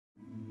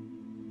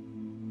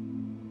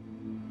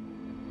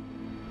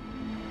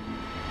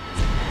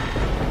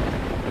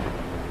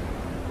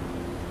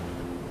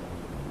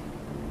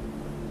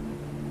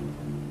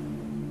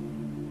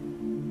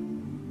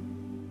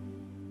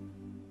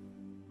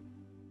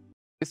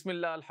بسم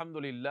الله الحمد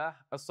لله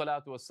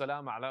الصلاة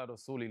والسلام على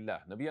رسول الله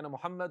نبينا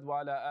محمد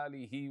وعلى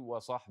آله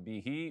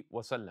وصحبه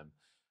وسلم.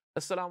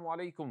 Assalamu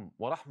alaikum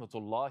wa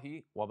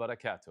rahmatullahi wa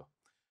barakatuh.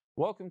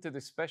 Welcome to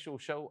this special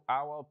show,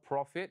 Our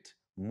Prophet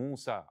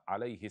Musa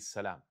alayhi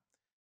salam.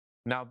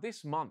 Now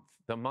this month,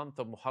 the month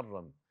of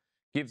Muharram,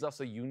 gives us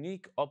a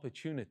unique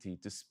opportunity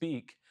to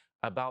speak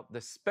about the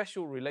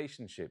special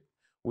relationship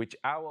which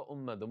our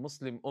ummah, the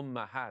Muslim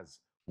ummah, has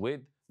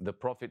with the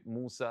Prophet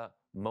Musa,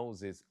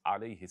 Moses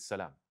alayhi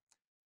salam.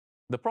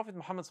 The Prophet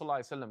Muhammad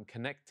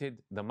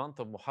connected the month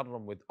of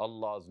Muharram with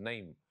Allah's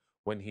name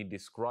when he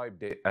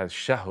described it as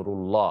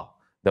Shahrullah,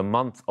 the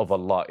month of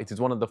Allah. It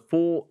is one of the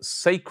four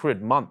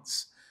sacred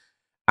months,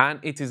 and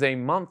it is a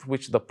month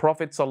which the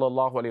Prophet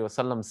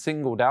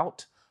singled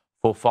out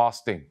for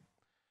fasting.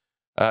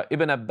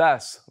 Ibn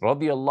Abbas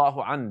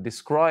radiallahu an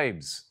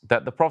describes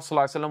that the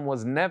Prophet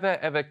was never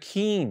ever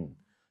keen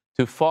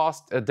to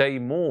fast a day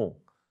more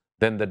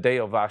than the day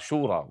of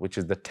Ashura, which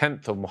is the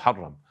 10th of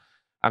Muharram.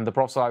 And the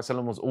Prophet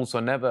ﷺ was also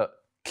never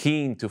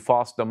keen to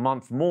fast a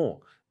month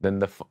more than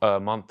the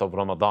month of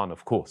Ramadan,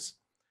 of course.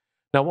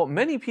 Now, what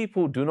many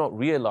people do not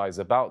realize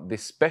about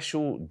this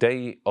special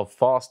day of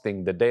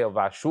fasting, the day of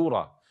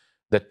Ashura,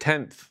 the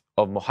 10th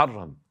of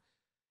Muharram,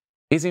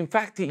 is in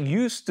fact it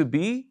used to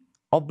be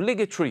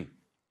obligatory.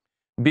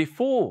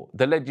 Before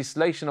the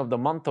legislation of the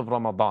month of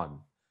Ramadan,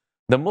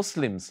 the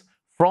Muslims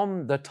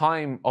from the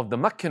time of the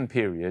Meccan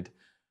period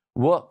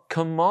were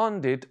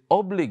commanded,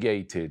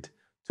 obligated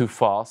to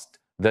fast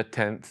the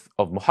 10th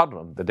of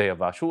Muharram, the day of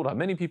Ashura.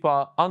 Many people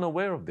are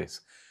unaware of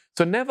this.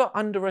 So never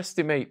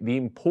underestimate the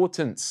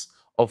importance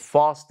of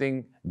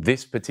fasting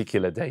this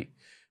particular day,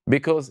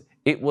 because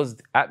it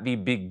was at the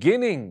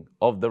beginning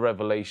of the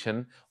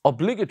revelation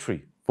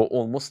obligatory for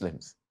all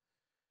Muslims.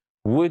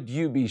 Would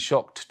you be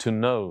shocked to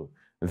know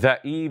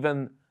that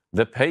even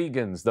the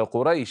pagans, the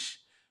Quraysh,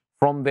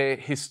 from their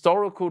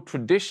historical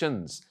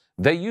traditions,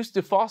 they used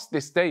to fast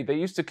this day. They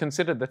used to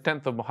consider the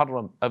 10th of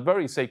Muharram a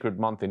very sacred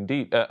month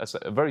indeed,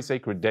 a very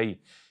sacred day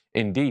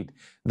indeed.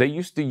 They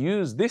used to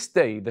use this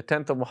day, the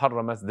 10th of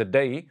Muharram, as the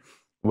day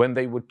when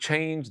they would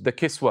change the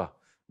kiswa,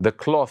 the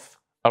cloth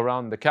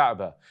around the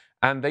Kaaba.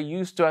 And they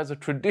used to, as a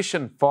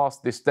tradition,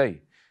 fast this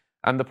day.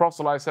 And the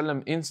Prophet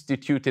ﷺ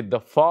instituted the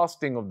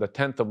fasting of the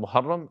 10th of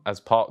Muharram as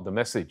part of the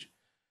message.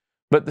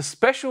 But the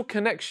special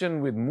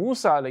connection with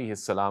Musa alayhi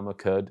salam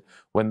occurred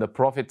when the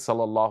Prophet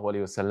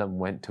ﷺ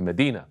went to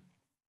Medina.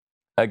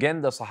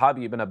 Again, the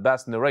Sahabi Ibn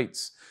Abbas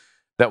narrates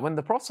that when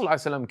the Prophet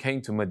ﷺ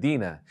came to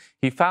Medina,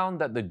 he found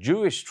that the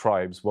Jewish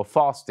tribes were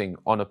fasting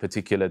on a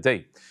particular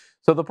day.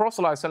 So the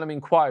Prophet ﷺ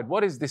inquired,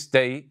 "What is this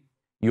day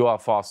you are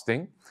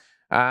fasting?"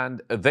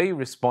 And they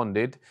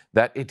responded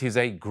that it is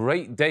a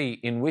great day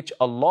in which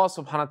Allah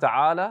subhanahu wa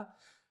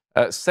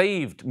ta'ala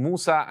saved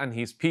Musa and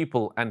his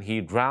people, and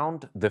he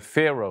drowned the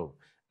Pharaoh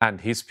and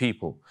his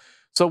people.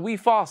 So we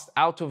fast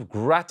out of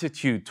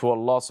gratitude to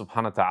Allah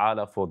subhanahu wa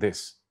ta'ala for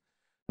this.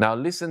 Now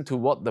listen to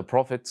what the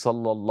Prophet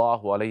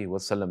sallallahu alaihi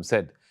wasallam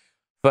said.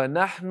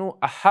 فَنَحْنُ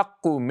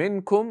أَحَقُّ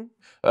مِنْكُمْ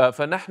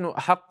فَنَحْنُ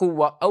أَحَقُّ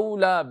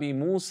وَأَوْلَى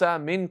بِمُوسَى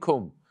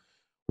مِنْكُمْ.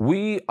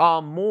 We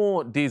are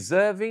more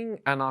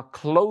deserving and are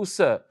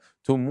closer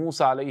to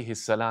Musa alayhi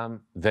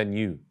salam than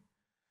you.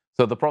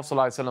 So the Prophet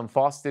ﷺ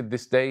fasted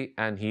this day,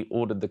 and he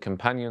ordered the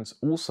companions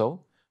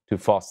also to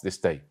fast this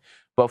day.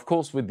 But of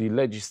course, with the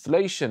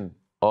legislation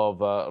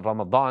of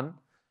Ramadan,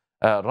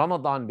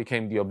 Ramadan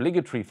became the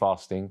obligatory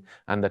fasting,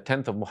 and the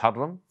 10th of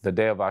Muharram, the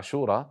day of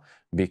Ashura,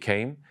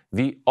 became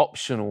the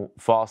optional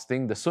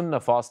fasting, the sunnah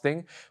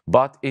fasting.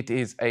 But it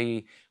is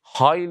a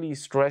highly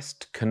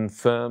stressed,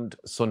 confirmed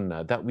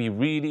sunnah that we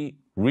really,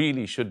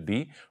 really should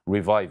be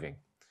reviving.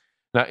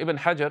 Now, Ibn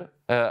Hajar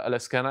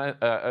al-Asqalani,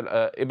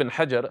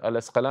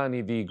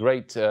 the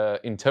great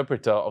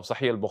interpreter of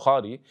Sahih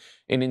al-Bukhari,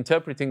 in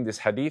interpreting this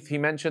hadith, he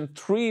mentioned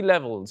 3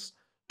 levels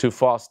to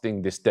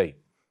fasting this day.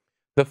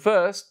 The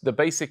first, the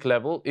basic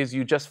level, is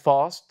you just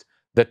fast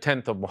the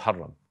 10th of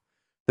Muharram.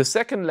 The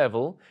second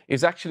level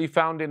is actually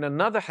found in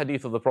another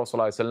hadith of the Prophet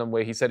ﷺ,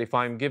 where he said, if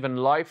I'm given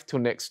life to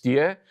next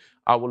year,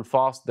 I will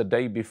fast the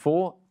day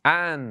before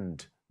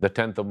and the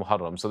 10th of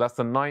Muharram. So that's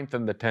the 9th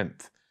and the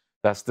 10th.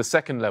 That's the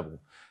second level.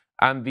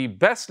 And the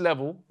best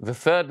level, the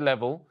third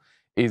level,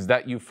 is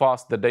that you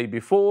fast the day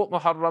before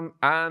Muharram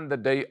and the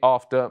day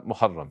after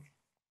Muharram.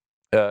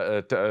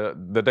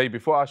 The day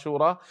before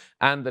Ashura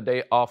and the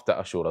day after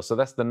Ashura. So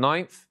that's the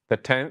 9th, the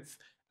 10th,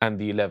 and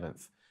the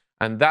 11th.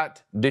 And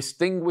that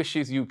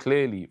distinguishes you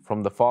clearly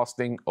from the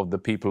fasting of the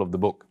people of the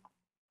book.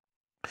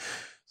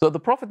 So the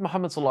Prophet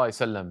Muhammad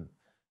ﷺ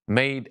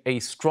made a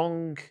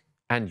strong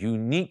and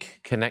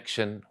unique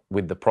connection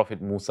with the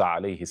Prophet Musa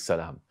alayhi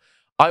salam.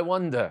 I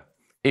wonder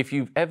if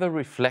you've ever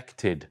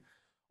reflected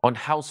on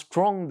how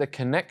strong the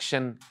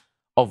connection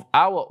of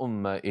our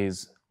ummah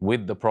is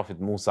with the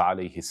Prophet Musa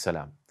alayhi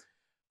salam.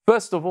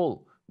 First of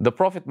all, the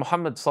Prophet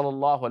Muhammad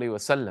sallallahu alayhi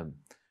wasallam,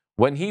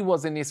 when he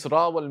was in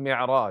Isra wal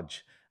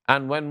Mi'raj,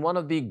 and when one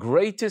of the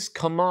greatest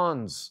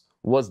commands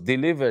was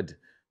delivered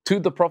to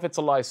the Prophet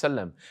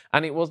ﷺ,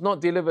 and it was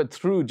not delivered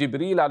through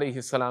Jibreel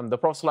alayhi salam. The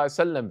Prophet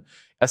ﷺ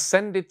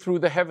ascended through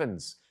the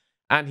heavens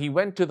and he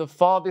went to the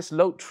farthest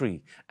lote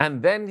tree,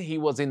 and then he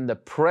was in the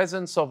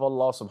presence of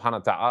Allah subhanahu wa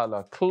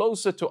ta'ala,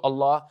 closer to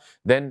Allah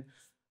than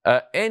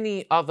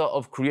any other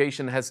of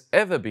creation has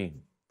ever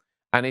been.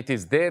 And it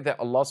is there that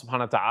Allah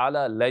subhanahu wa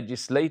ta'ala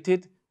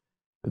legislated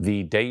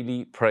the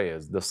daily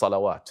prayers, the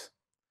salawat,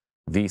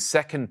 the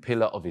second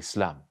pillar of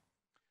Islam.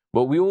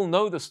 But we all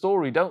know the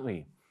story, don't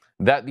we?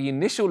 That the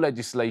initial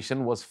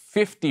legislation was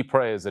 50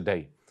 prayers a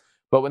day.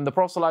 But when the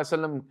Prophet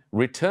ﷺ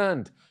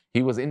returned,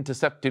 he was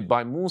intercepted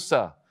by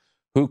Musa,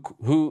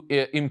 who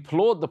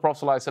implored the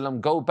Prophet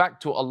ﷺ, go back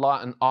to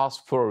Allah and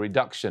ask for a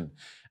reduction.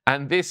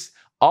 And this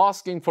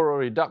asking for a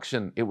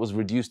reduction, it was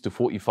reduced to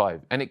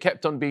 45. And it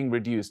kept on being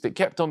reduced. It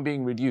kept on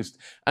being reduced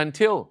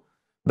until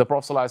the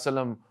Prophet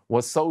ﷺ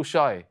was so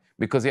shy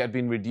because it had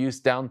been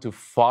reduced down to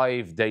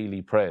 5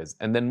 daily prayers.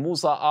 And then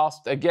Musa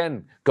asked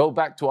again, go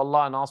back to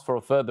Allah and ask for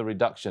a further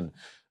reduction.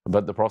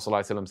 But the Prophet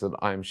ﷺ said,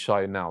 I am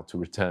shy now to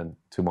return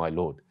to my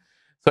Lord.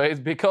 So it's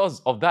because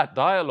of that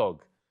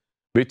dialogue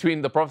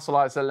between the Prophet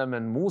ﷺ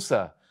and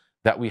Musa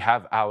that we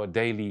have our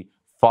daily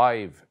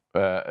 5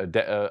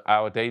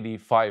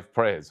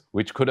 prayers,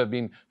 which could have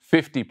been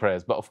 50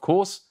 prayers. But of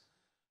course,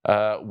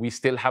 we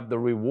still have the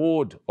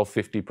reward of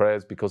 50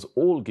 prayers because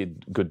all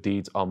good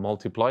deeds are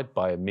multiplied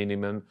by a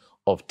minimum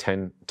of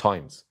 10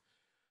 times.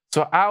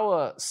 So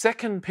our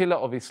second pillar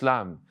of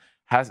Islam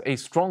has a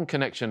strong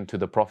connection to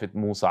the Prophet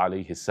Musa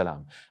alayhi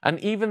salam. And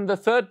even the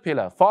third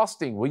pillar,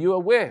 fasting, were you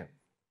aware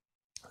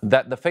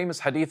that the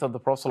famous hadith of the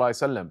Prophet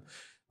ﷺ,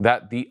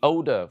 that the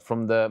odor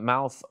from the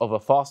mouth of a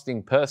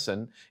fasting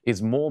person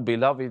is more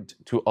beloved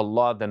to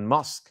Allah than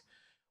musk,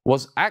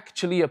 was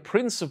actually a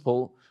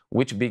principle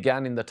which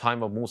began in the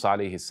time of Musa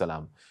alayhi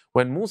salam.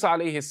 When Musa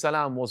alayhi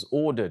salam was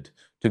ordered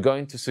to go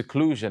into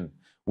seclusion,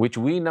 which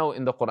we know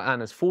in the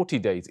Quran as 40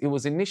 days, it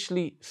was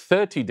initially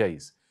 30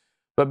 days.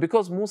 But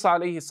because Musa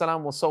alayhi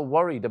salam was so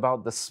worried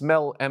about the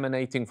smell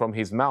emanating from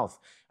his mouth,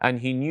 and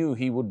he knew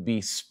he would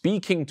be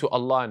speaking to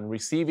Allah and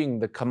receiving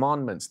the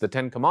commandments, the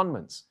 10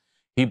 commandments,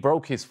 he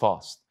broke his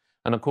fast.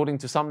 And according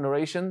to some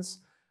narrations,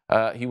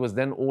 he was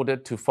then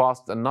ordered to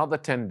fast another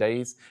 10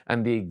 days,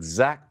 and the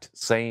exact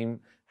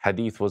same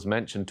hadith was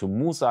mentioned to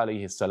Musa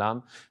alayhi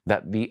salam,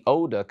 that the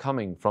odor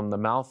coming from the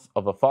mouth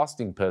of a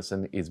fasting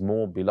person is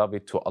more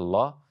beloved to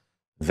Allah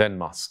than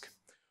musk.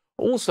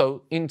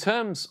 Also, in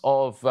terms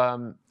of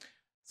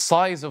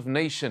size of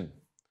nation,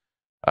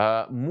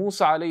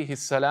 Musa alayhi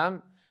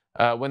salam,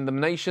 when the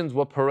nations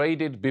were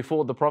paraded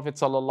before the Prophet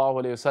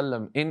sallallahu alayhi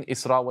wasallam in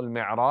Isra wal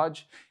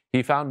Mi'raj,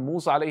 he found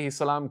Musa alayhi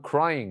salam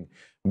crying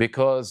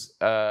because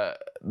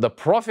the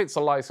Prophet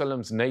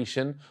ﷺ's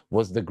nation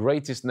was the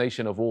greatest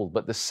nation of all.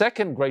 But the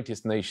second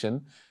greatest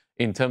nation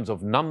in terms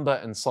of number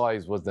and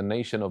size was the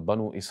nation of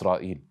Banu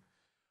Israel.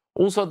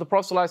 Also, the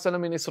Prophet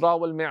ﷺ in Isra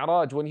wal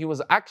Mi'raj, when he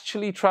was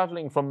actually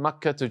traveling from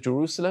Mecca to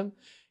Jerusalem,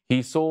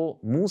 he saw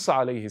Musa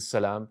alayhi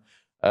salam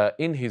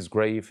in his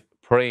grave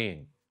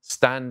praying,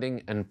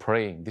 standing and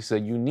praying. This is a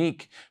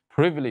unique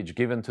privilege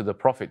given to the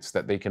prophets,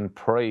 that they can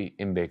pray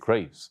in their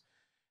graves.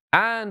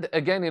 And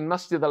again in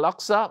Masjid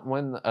al-Aqsa,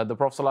 when the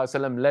Prophet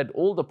ﷺ led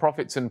all the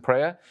prophets in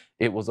prayer,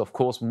 it was of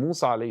course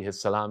Musa alayhi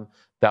salam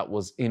that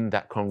was in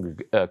that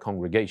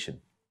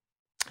congregation.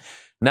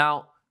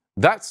 Now,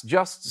 that's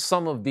just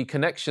some of the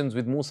connections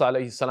with Musa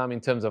alayhi salam in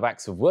terms of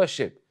acts of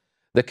worship.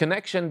 The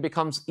connection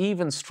becomes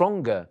even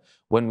stronger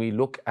when we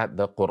look at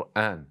the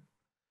Quran.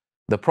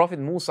 The Prophet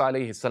Musa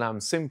alayhi salam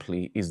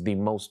simply is the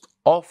most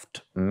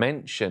oft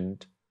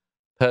mentioned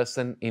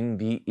person in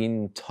the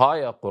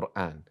entire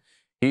Quran.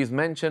 He is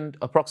mentioned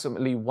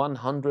approximately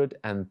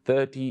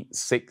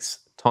 136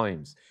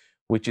 times,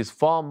 which is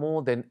far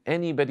more than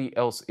anybody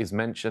else is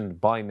mentioned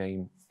by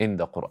name in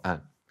the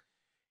Quran.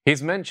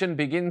 His mention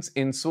begins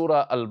in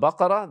Surah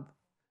Al-Baqarah,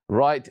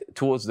 right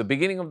towards the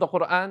beginning of the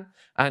Quran,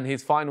 and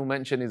his final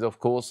mention is of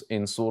course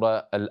in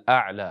Surah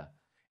Al-A'la.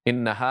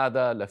 Inna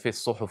hada lafi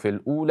as-suhuf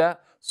al-ula,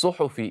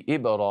 suhuf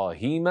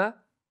Ibrahim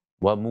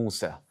wa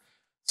Musa.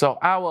 So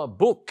our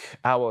book,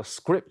 our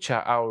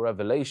scripture, our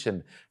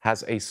revelation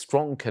has a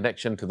strong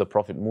connection to the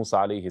Prophet Musa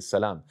alayhi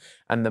salam.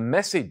 And the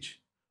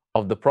message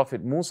of the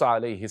Prophet Musa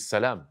alayhi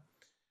salam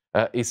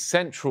is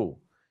central.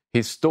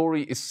 His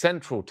story is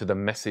central to the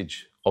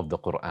message of the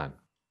Quran.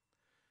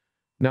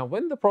 Now,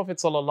 when the Prophet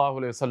sallallahu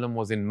alaihi wasallam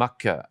was in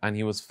Mecca and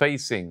he was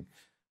facing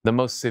the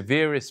most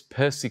severest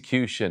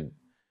persecution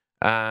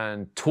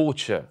and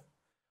torture,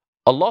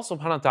 Allah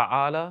subhanahu wa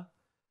ta'ala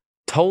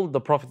told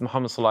the Prophet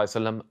Muhammad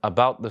ﷺ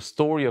about the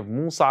story of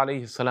Musa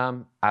alayhi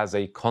salam as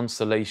a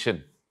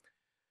consolation.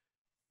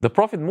 The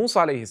Prophet Musa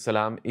alayhi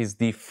salam is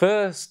the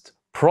first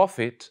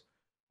prophet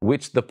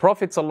which the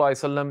Prophet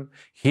ﷺ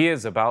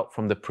hears about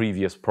from the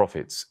previous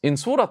prophets. In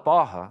Surah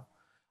Taha,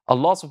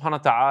 Allah subhanahu wa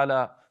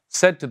ta'ala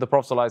said to the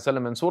Prophet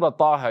ﷺ, and Surah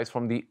Taha is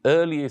from the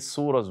earliest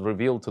surahs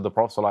revealed to the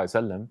Prophet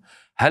ﷺ,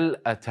 هَلْ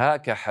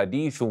أَتَاكَ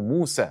حَدِيثُ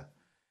Musa?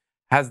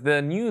 Has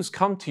the news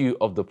come to you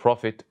of the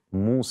Prophet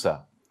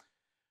Musa?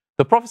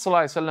 The Prophet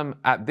ﷺ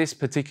at this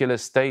particular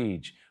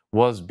stage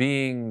was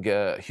being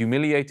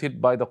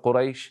humiliated by the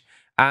Quraysh,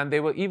 and they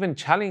were even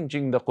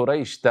challenging the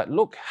Quraysh that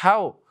look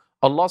how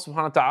Allah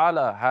subhanahu wa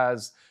ta'ala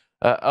has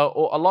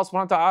Allah subhanahu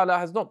wa ta'ala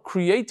has not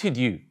created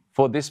you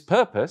for this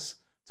purpose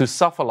to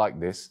suffer like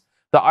this.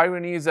 The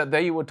irony is that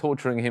they were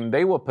torturing him,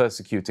 they were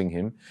persecuting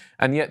him,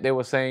 and yet they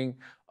were saying,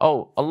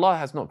 oh, Allah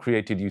has not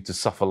created you to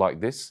suffer like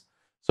this.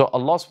 So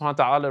Allah subhanahu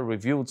wa ta'ala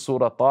revealed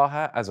Surah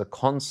Taha as a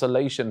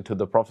consolation to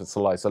the Prophet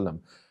sallallahu alaihi wasallam.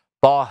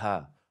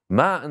 Taha,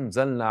 ma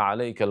anzalna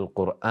alayka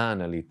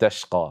al-Qur'ana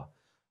litashqa.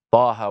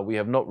 Taha, we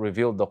have not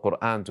revealed the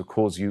Qur'an to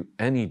cause you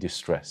any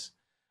distress.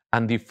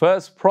 And the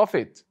first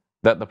prophet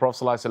that the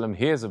Prophet sallallahu alaihi wasallam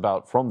hears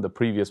about from the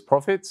previous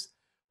prophets,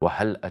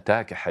 وَهَلْ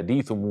أَتَاكَ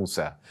حَدِيثُ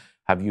مُوسَى.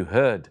 Have you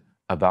heard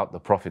about the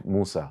Prophet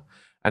Musa?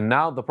 And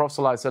now the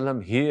Prophet sallallahu alaihi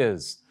wasallam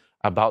hears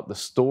about the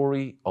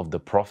story of the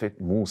Prophet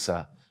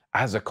Musa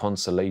as a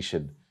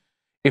consolation.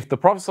 If the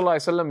Prophet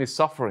ﷺ is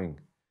suffering,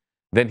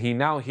 then he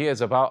now hears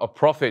about a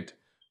prophet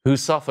who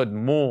suffered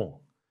more,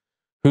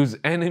 whose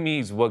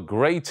enemies were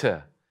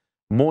greater,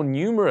 more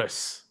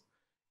numerous.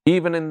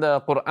 Even in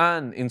the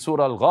Quran, in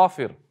Surah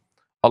Al-Ghafir,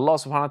 Allah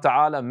subhanahu wa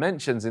ta'ala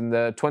mentions in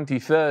the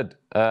 23rd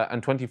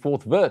and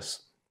 24th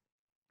verse,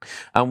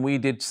 and we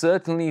did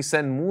certainly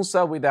send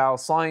Musa with our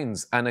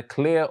signs and a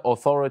clear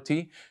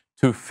authority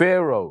to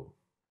Pharaoh,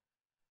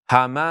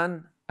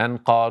 Haman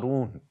and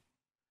Qarun.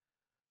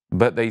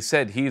 But they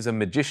said he is a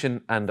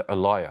magician and a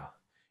liar.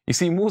 You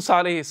see, Musa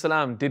alayhi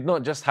salam did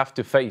not just have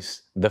to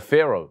face the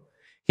Pharaoh.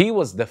 He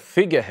was the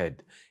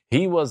figurehead.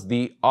 He was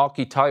the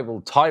archetypal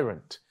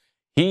tyrant.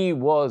 He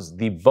was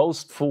the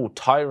boastful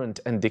tyrant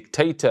and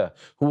dictator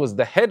who was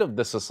the head of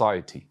the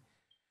society.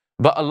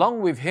 But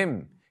along with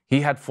him,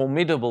 he had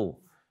formidable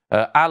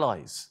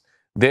allies.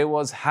 There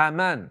was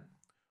Haman,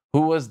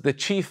 who was the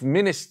chief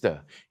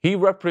minister. He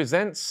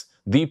represents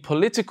the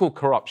political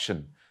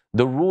corruption,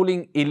 the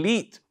ruling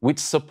elite which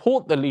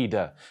support the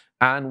leader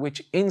and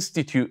which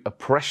institute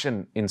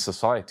oppression in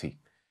society.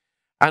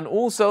 And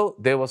also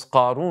there was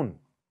Qarun.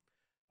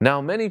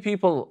 Now many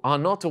people are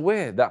not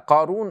aware that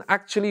Qarun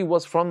actually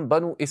was from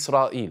Banu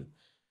Israel,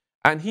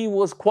 and he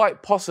was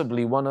quite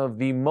possibly one of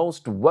the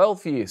most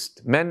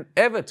wealthiest men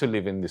ever to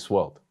live in this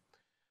world.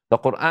 The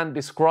Quran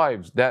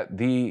describes that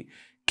the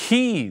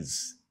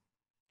keys,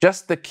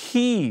 just the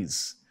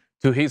keys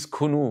to his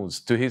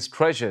kunuz, to his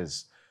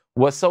treasures,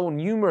 were so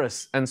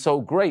numerous and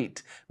so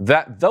great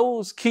that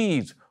those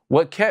keys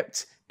were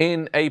kept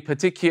in a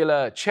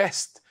particular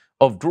chest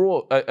of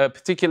a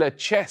particular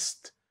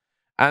chest.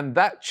 And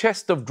that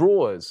chest of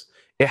drawers,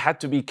 it had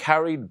to be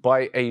carried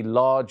by a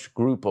large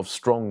group of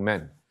strong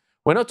men.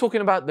 We're not talking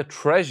about the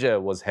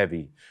treasure was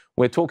heavy.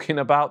 We're talking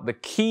about the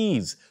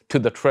keys to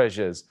the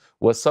treasures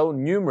were so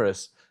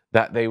numerous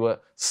that they were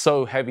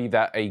so heavy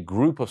that a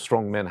group of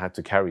strong men had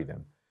to carry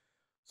them.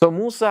 So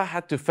Musa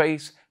had to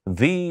face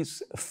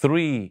these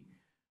three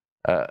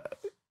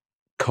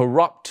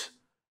corrupt,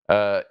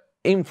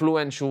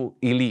 influential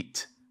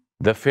elite.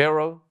 The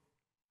Pharaoh,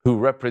 who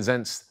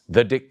represents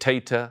the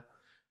dictator,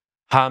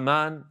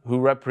 Haman, who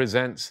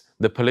represents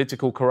the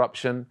political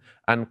corruption,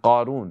 and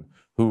Qarun,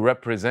 who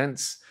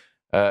represents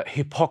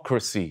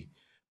hypocrisy,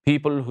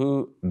 people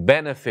who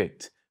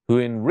benefit, who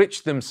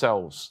enrich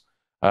themselves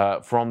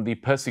from the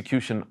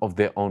persecution of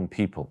their own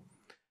people.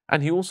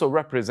 And he also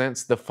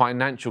represents the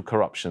financial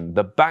corruption,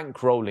 the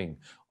bankrolling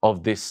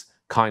of this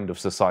kind of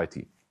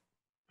society.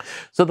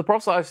 So the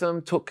Prophet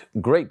ﷺ took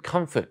great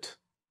comfort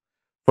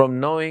from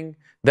knowing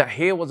that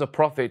here was a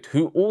prophet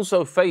who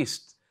also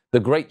faced the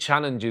great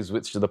challenges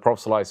which the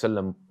Prophet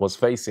ﷺ was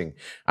facing.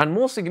 And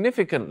more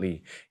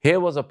significantly, here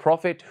was a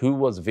prophet who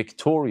was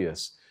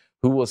victorious,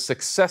 who was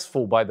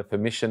successful by the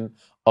permission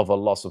of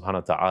Allah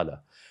subhanahu wa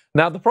ta'ala.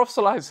 Now the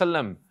Prophet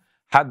ﷺ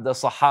had the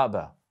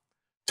Sahaba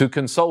to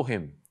console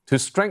him, to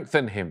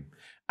strengthen him,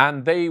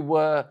 and they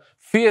were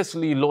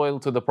fiercely loyal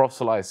to the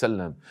Prophet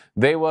ﷺ.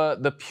 They were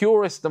the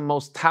purest and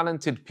most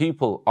talented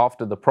people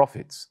after the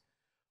prophets.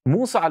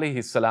 Musa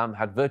alayhi salam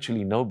had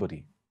virtually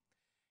nobody.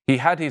 He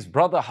had his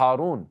brother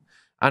Harun,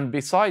 and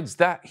besides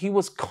that, he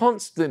was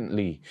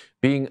constantly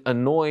being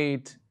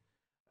annoyed,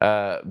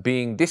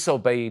 being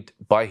disobeyed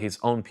by his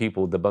own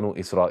people, the Banu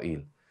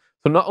Israel.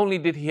 So not only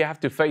did he have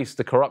to face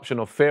the corruption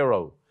of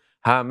Pharaoh,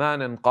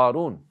 Haman and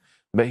Qarun,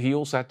 but he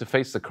also had to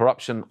face the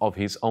corruption of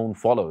his own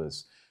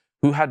followers,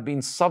 who had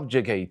been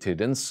subjugated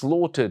and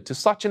slaughtered to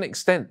such an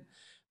extent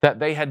that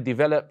they had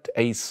developed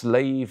a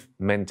slave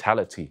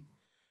mentality.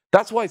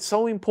 That's why it's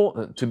so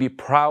important to be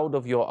proud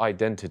of your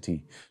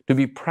identity, to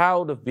be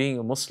proud of being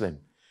a Muslim.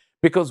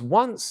 Because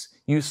once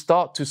you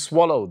start to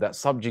swallow that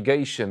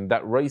subjugation,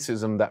 that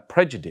racism, that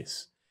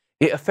prejudice,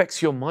 it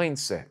affects your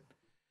mindset.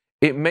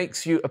 It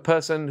makes you a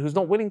person who's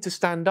not willing to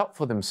stand up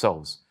for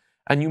themselves.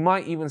 And you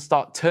might even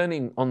start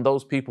turning on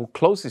those people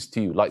closest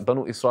to you, like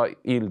Banu Israel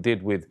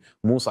did with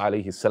Musa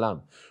alayhi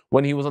salam.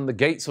 When he was on the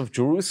gates of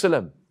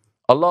Jerusalem,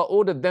 Allah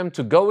ordered them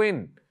to go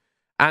in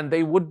and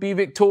they would be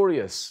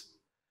victorious.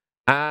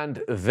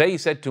 And they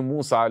said to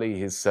Musa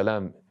alayhi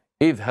salam,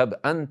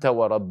 اذهب أنت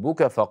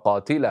وربك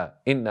فقاتلا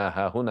إنا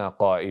هاهنا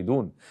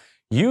قاعدون.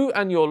 You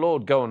and your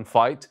Lord go and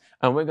fight,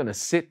 and we're going to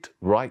sit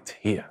right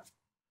here.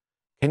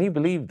 Can you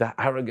believe that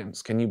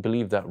arrogance? Can you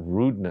believe that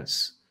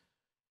rudeness?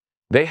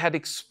 They had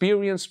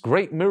experienced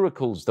great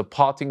miracles, the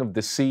parting of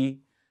the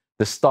sea,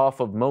 the staff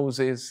of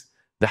Moses,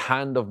 the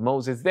hand of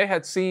Moses. They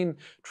had seen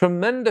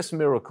tremendous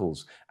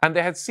miracles, and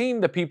they had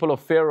seen the people of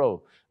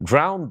Pharaoh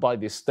drowned by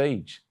this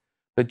stage.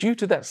 But due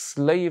to that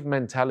slave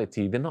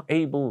mentality, they're not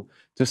able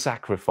to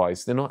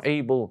sacrifice. They're not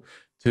able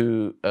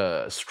to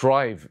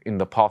strive in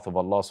the path of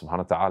Allah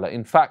subhanahu wa ta'ala.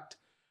 In fact,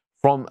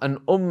 from an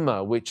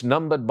ummah which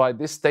numbered by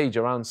this stage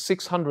around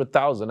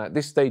 600,000, at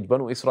this stage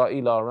Banu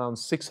Israel are around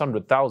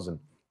 600,000,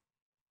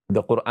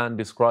 the Quran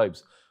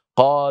describes,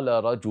 قَالَ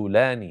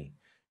رَجُلَانِ,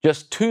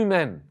 just two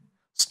men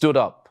stood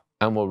up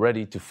and were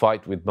ready to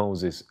fight with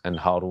Moses and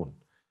Harun.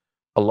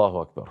 Allahu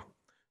Akbar.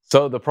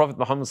 So the Prophet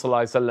Muhammad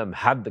ﷺ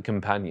had the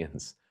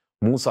companions.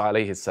 Musa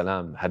alayhi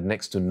salam had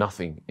next to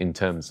nothing in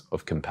terms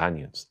of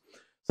companions.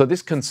 So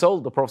this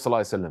consoled the Prophet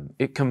ﷺ.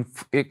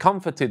 It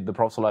comforted the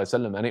Prophet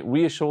ﷺ, and it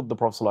reassured the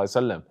Prophet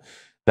ﷺ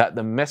that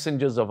the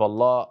messengers of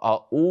Allah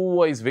are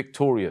always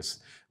victorious.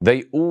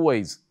 They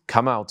always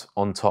come out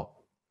on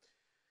top.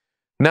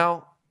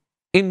 Now,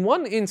 in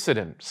one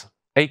incident,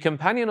 a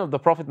companion of the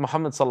Prophet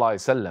Muhammad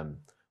ﷺ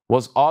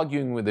was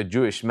arguing with a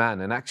Jewish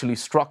man and actually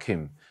struck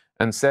him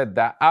and said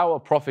that our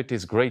Prophet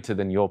is greater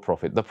than your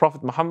Prophet. The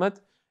Prophet Muhammad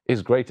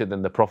is greater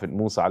than the Prophet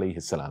Musa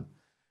alayhi salam.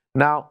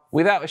 Now,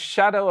 without a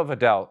shadow of a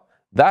doubt,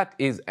 that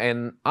is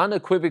an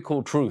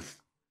unequivocal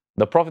truth.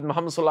 The Prophet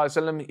Muhammad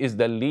ﷺ is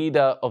the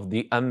leader of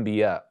the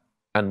Anbiya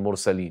and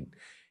Mursaleen.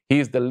 He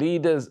is the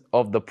leaders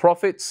of the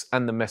prophets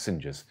and the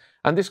messengers.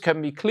 And this can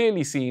be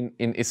clearly seen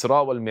in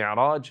Isra wal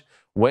Mi'raj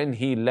when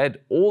he led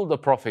all the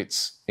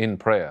prophets in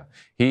prayer.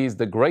 He is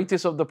the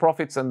greatest of the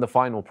prophets and the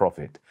final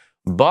prophet.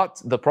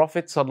 But the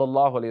Prophet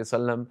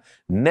ﷺ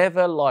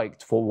never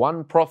liked for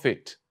one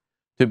prophet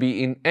to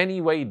be in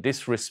any way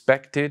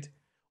disrespected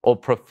or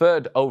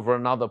preferred over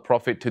another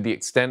prophet to the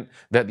extent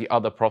that the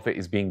other prophet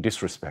is being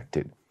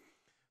disrespected.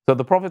 So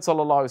the Prophet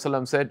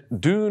ﷺ said,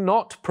 do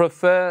not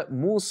prefer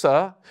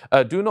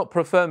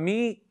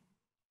me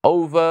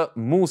over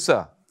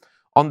Musa.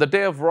 On the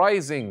day of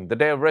rising, the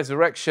day of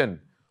resurrection,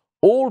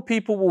 all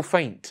people will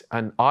faint,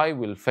 and I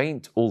will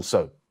faint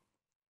also.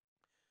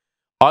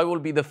 I will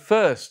be the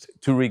first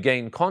to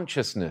regain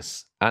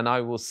consciousness, and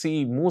I will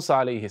see Musa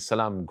alayhi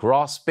salam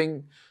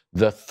grasping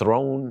the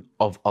throne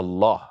of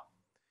Allah.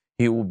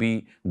 He will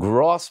be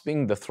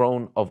grasping the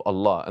throne of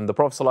Allah. And the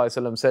Prophet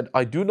ﷺ said,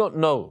 I do not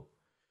know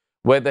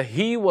whether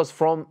he was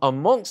from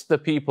amongst the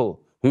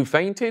people who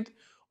fainted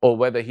or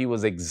whether he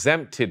was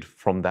exempted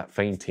from that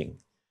fainting.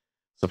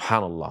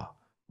 Subhanallah.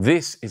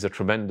 This is a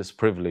tremendous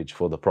privilege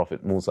for the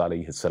Prophet Musa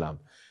alayhi salam.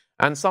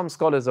 And some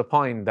scholars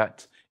opine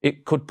that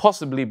it could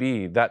possibly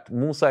be that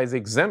Musa is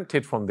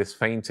exempted from this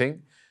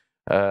fainting,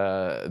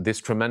 this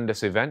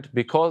tremendous event,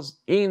 because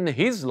in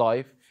his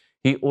life,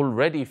 he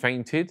already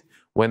fainted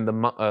when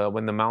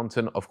the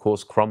mountain, of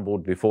course,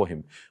 crumbled before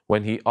him.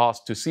 When he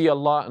asked to see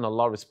Allah, and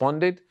Allah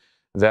responded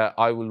that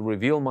I will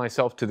reveal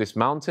myself to this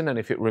mountain, and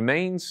if it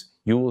remains,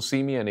 you will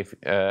see me.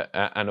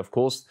 And of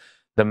course,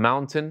 the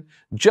mountain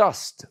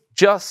just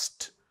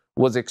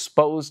was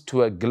exposed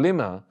to a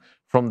glimmer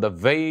from the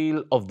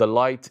veil of the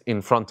light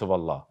in front of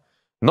Allah.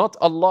 Not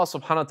Allah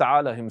subhanahu wa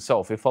ta'ala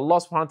himself. If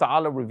Allah subhanahu wa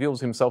ta'ala reveals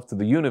himself to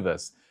the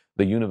universe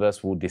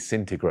will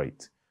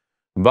disintegrate.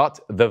 But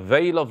the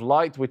veil of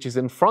light which is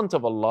in front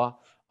of Allah,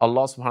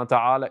 Allah subhanahu wa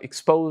ta'ala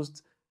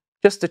exposed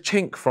just a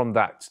chink from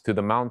that to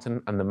the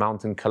mountain, and the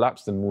mountain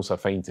collapsed and Musa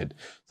fainted.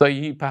 So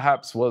he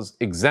perhaps was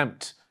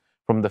exempt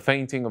from the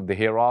fainting of the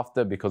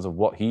hereafter because of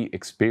what he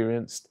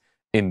experienced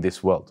in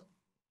this world.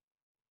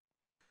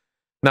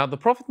 Now, the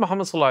Prophet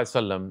Muhammad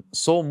ﷺ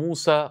saw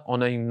Musa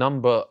on a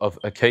number of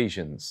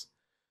occasions.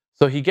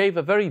 So he gave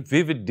a very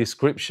vivid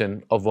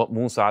description of what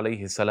Musa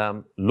alayhi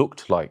salam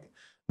looked like.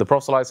 The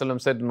Prophet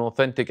ﷺ said in an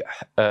authentic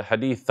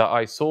hadith that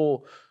I saw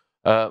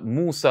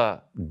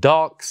Musa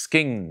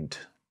dark-skinned,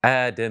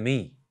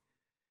 Adami.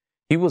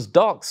 He was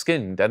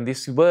dark-skinned, and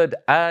this word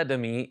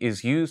Adami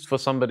is used for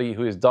somebody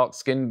who is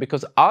dark-skinned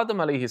because Adam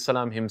alayhi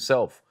salam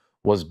himself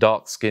was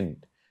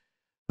dark-skinned.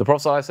 The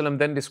Prophet ﷺ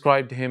then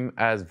described him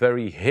as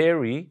very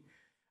hairy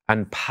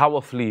and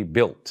powerfully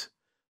built.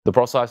 The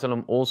Prophet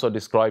ﷺ also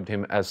described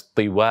him as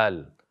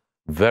tiwal,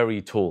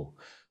 very tall.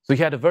 So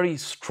he had a very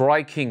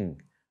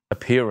striking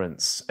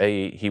appearance.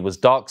 He was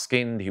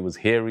dark-skinned, he was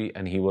hairy,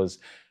 and he was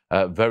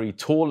very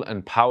tall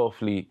and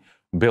powerfully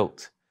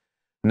built.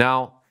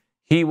 Now,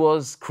 he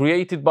was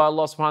created by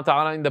Allah subhanahu wa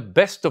ta'ala in the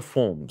best of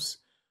forms,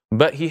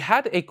 but he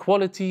had a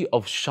quality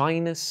of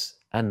shyness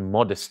and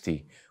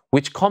modesty,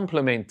 which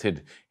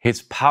complemented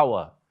his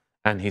power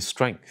and his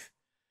strength.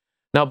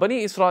 Now,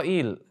 Bani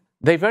Israel,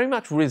 they very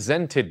much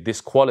resented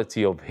this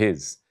quality of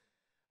his.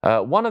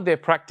 One of their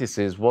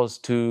practices was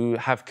to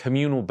have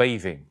communal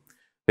bathing.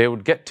 They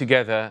would get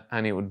together,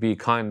 and it would be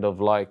kind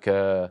of like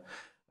a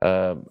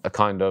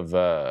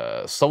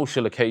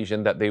social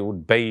occasion that they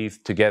would bathe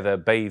together,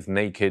 bathe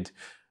naked,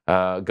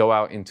 go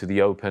out into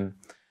the open.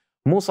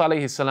 Musa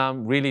alayhi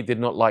salam really did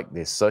not like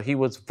this. So he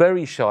was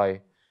very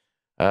shy,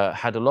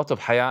 had a lot of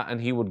haya,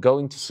 and he would go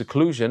into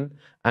seclusion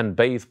and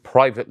bathe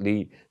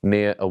privately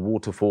near a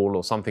waterfall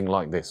or something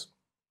like this.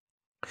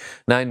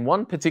 Now, in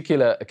one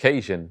particular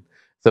occasion,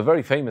 it's a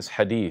very famous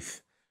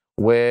hadith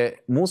where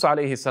Musa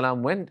alayhi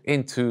salam went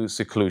into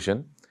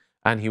seclusion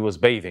and he was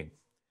bathing.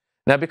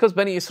 Now, because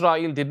Bani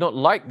Israel did not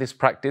like this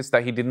practice,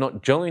 that he did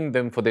not join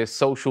them for their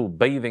social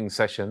bathing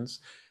sessions,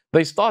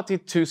 they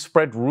started to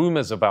spread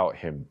rumors about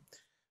him,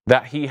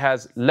 that he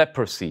has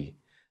leprosy,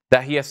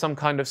 that he has some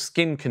kind of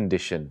skin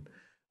condition,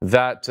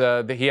 that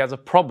he has a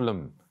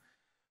problem.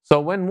 So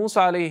when Musa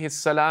alayhi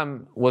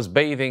salam was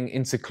bathing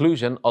in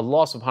seclusion,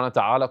 Allah subhanahu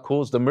wa ta'ala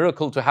caused a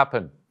miracle to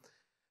happen.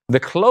 The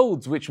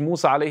clothes which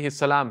Musa alayhi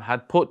salam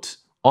had put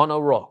on a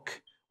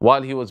rock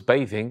while he was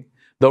bathing,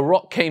 the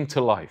rock came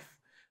to life.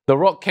 The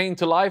rock came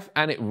to life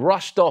and it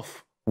rushed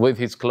off with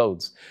his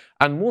clothes.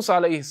 And Musa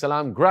alayhi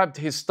salam grabbed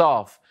his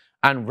staff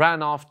and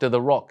ran after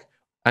the rock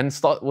and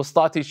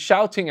started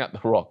shouting at the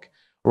rock,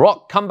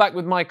 "Rock, come back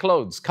with my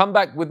clothes, come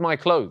back with my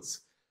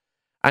clothes."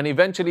 And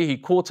eventually he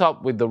caught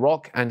up with the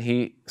rock and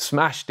he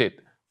smashed it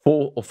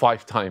 4 or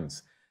 5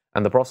 times.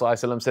 And the Prophet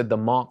ﷺ said the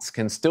marks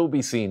can still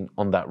be seen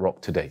on that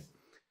rock today.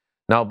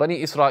 Now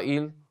Bani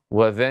Israel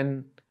were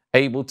then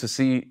able to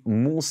see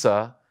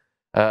Musa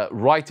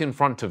right in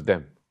front of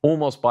them,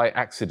 almost by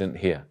accident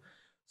here.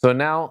 So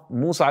now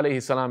Musa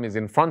alayhi salam is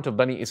in front of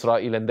Bani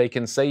Israel and they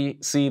can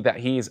see that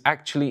he is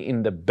actually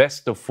in the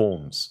best of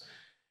forms.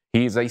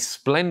 He is a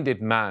splendid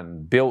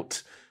man,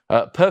 built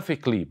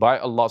perfectly by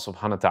Allah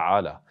subhanahu wa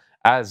ta'ala,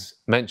 as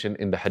mentioned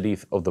in the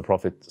hadith of the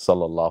Prophet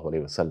sallallahu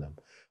alaihi wasallam.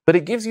 But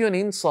it gives you an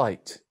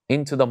insight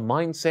into the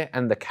mindset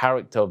and the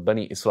character of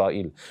Bani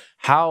Israel,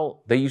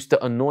 how they used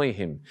to annoy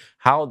him,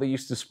 how they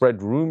used to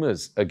spread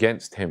rumors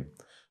against him.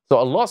 So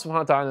Allah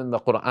subhanahu wa ta'ala in the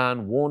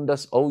Quran warned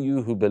us, "O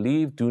you who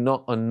believe, do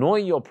not annoy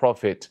your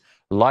prophet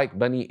like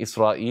Bani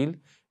Israel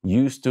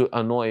used to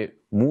annoy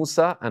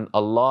Musa, and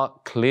Allah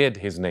cleared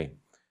his name."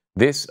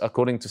 This,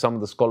 according to some of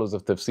the scholars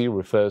of tafsir,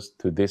 refers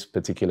to this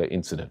particular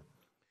incident.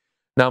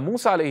 Now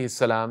Musa alayhi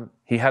salam,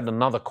 he had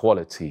another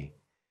quality.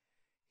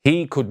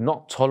 He could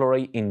not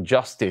tolerate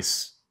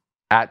injustice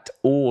at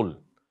all.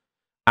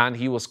 And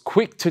he was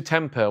quick to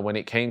temper when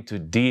it came to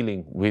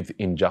dealing with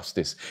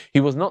injustice.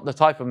 He was not the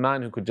type of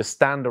man who could just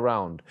stand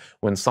around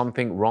when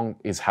something wrong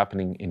is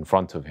happening in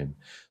front of him.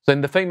 So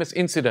in the famous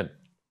incident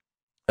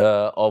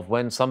of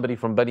when somebody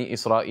from Bani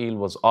Israel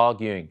was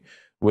arguing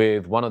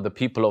with one of the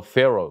people of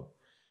Pharaoh,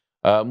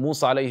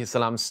 Musa alayhi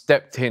salam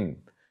stepped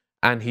in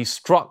and he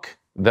struck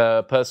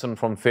the person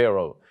from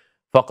Pharaoh.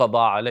 فَقَضَى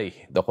عَلَيْهِ,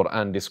 the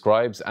Quran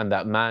describes, and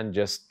that man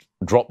just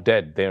dropped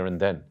dead there and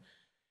then.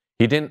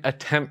 He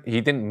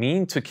didn't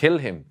mean to kill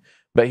him,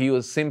 but he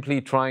was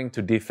simply trying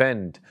to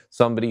defend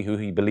somebody who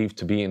he believed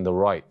to be in the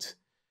right.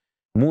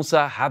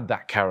 Musa had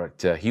that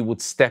character. He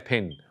would step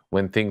in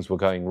when things were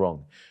going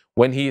wrong.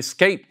 When he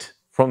escaped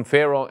from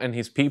Pharaoh and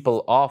his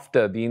people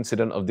after the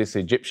incident of this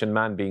Egyptian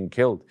man being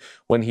killed,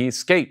 when he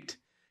escaped,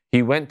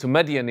 he went to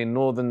Madian in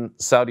northern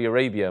Saudi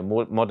Arabia,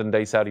 modern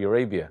day Saudi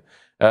Arabia,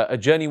 a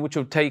journey which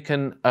would have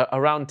taken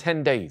around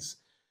 10 days.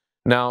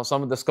 Now,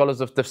 some of the scholars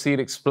of tafsir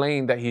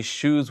explain that his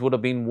shoes would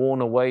have been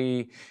worn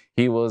away.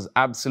 He was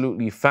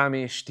absolutely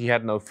famished. He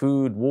had no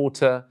food,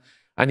 water,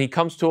 and he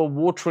comes to a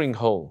watering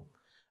hole.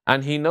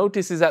 And he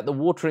notices at the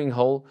watering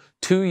hole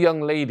 2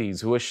 young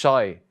ladies who are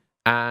shy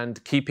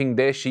and keeping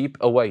their sheep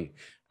away.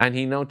 And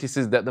he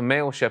notices that the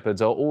male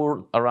shepherds are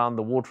all around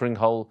the watering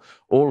hole,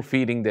 all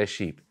feeding their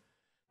sheep.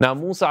 Now,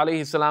 Musa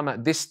alayhi salam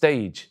at this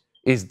stage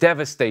is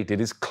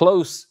devastated, is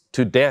close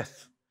to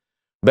death.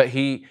 But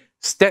he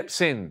steps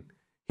in.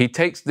 He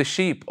takes the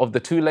sheep of the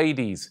 2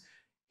 ladies,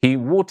 he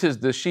waters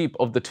the sheep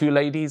of the 2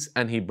 ladies,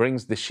 and he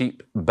brings the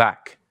sheep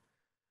back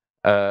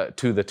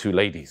to the 2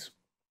 ladies.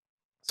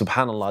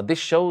 Subhanallah, this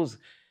shows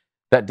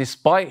that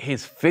despite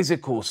his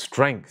physical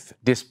strength,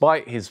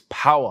 despite his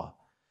power,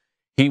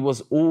 he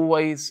was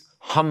always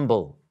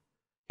humble,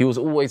 he was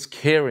always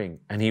caring,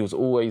 and he was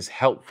always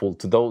helpful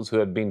to those who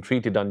had been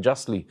treated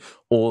unjustly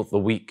or the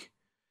weak.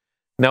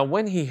 Now,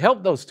 when he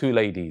helped those 2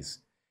 ladies,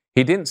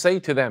 he didn't say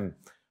to them,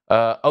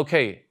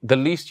 okay, the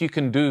least you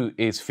can do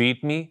is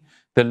feed me.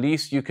 The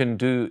least you can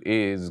do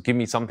is give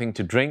me something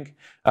to drink.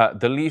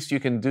 The least you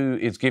can do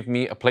is give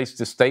me a place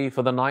to stay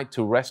for the night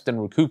to rest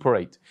and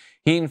recuperate.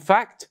 He, in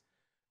fact,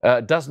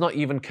 does not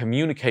even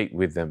communicate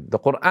with them. The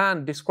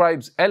Quran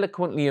describes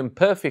eloquently and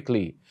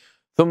perfectly,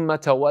 ثُمَّ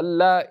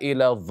تَوَلَّى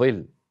إِلَى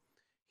الظِّلِّ.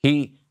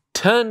 He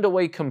turned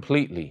away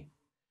completely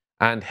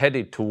and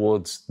headed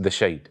towards the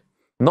shade.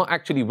 Not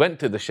actually went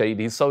to the shade,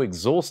 he's so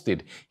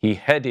exhausted, he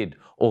headed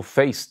or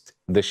faced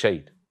the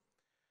shade.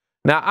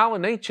 Now, our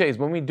nature is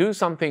when we do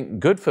something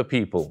good for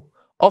people,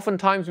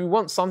 oftentimes we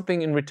want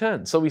something in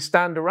return. So we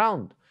stand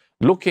around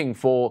looking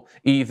for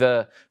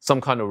either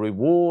some kind of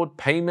reward,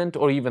 payment,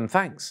 or even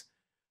thanks.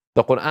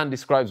 The Quran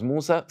describes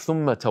Musa,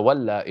 ثُمَّ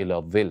تَوَلَّى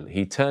إِلَى الظِّلِّ.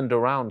 He turned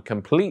around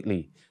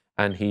completely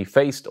and he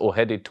faced or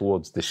headed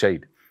towards the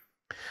shade.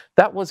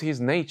 That was his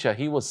nature.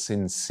 He was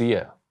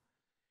sincere.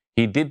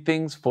 He did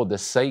things for the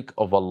sake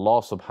of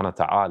Allah subhanahu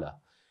wa ta'ala.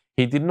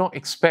 He did not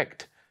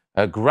expect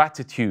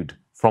gratitude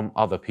from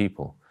other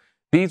people.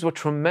 These were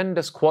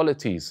tremendous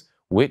qualities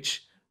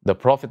which the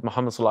Prophet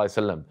Muhammad sallallahu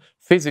alaihi wasallam,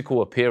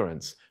 physical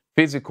appearance,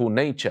 physical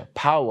nature,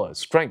 power,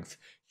 strength,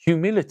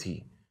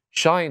 humility,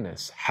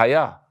 shyness,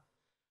 haya,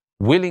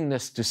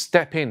 willingness to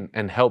step in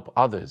and help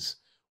others,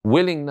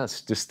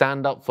 willingness to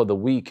stand up for the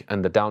weak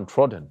and the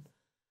downtrodden,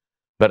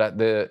 but at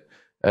the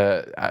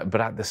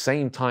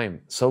same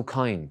time, so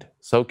kind,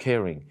 so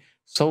caring,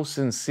 so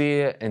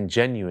sincere and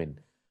genuine,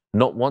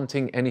 not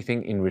wanting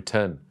anything in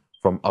return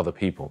from other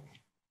people.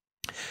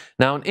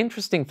 Now, an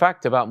interesting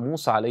fact about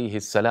Musa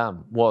alayhi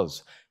salam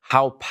was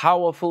how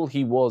powerful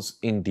he was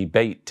in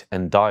debate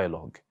and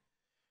dialogue.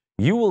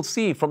 You will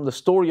see from the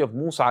story of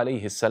Musa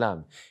alayhi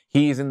salam,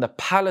 he is in the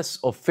palace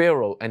of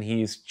Pharaoh and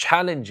he is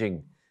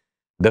challenging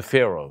the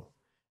Pharaoh.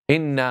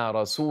 Inna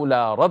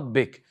rasula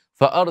rabbik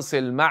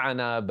fa'arsil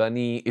ma'ana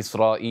bani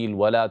Israel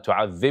wa la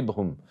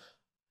tu'adhibhum.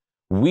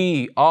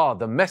 We are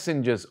the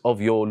messengers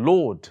of your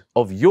Lord,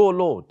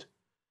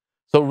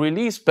 So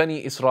release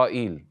Bani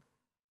Israel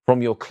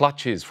from your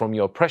clutches, from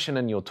your oppression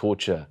and your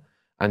torture,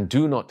 and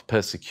do not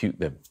persecute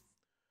them.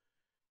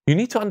 You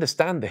need to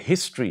understand the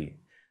history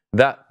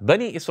that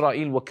Bani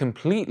Israel were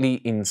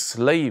completely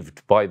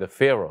enslaved by the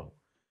Pharaoh.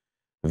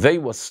 They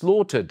were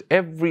slaughtered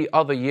every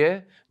other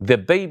year. The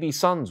baby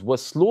sons were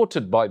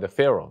slaughtered by the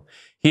Pharaoh.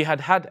 He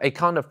had had a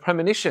kind of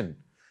premonition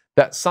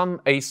that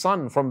a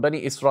son from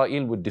Bani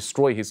Israel would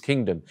destroy his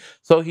kingdom.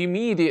 So he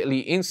immediately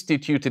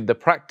instituted the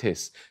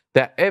practice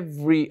that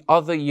every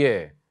other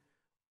year,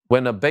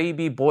 when a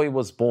baby boy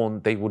was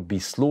born, they would be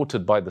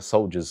slaughtered by the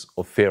soldiers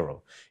of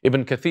Pharaoh.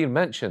 Ibn Kathir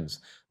mentions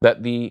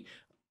that the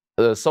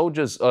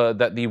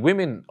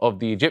women of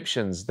the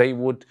Egyptians, they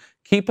would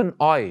keep an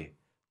eye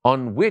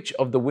on which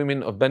of the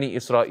women of Bani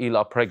Israel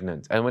are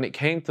pregnant. And when it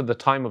came to the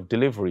time of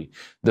delivery,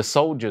 the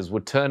soldiers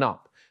would turn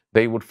up.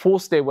 They would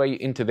force their way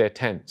into their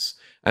tents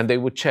and they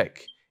would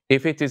check.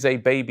 If it is a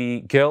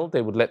baby girl,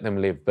 they would let them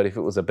live. But if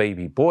it was a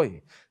baby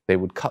boy, they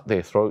would cut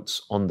their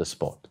throats on the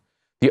spot.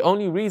 The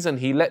only reason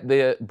he let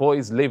the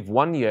boys live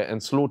 1 year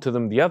and slaughter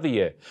them the other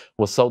year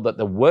was so that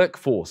the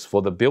workforce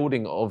for the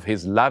building of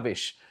his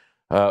lavish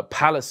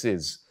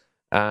palaces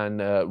and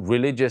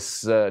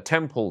religious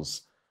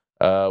temples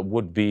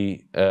would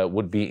be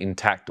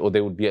intact, or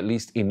there would be at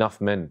least enough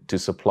men to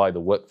supply the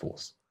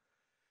workforce.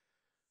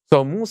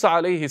 So Musa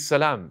alayhi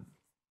salam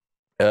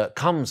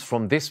comes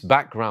from this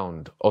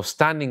background of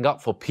standing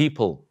up for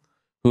people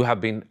who have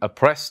been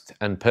oppressed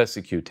and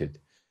persecuted.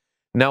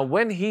 Now,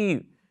 when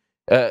he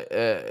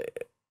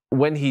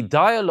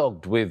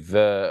dialogued with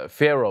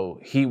Pharaoh,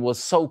 he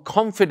was so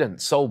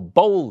confident, so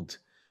bold.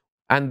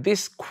 And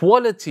this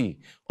quality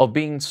of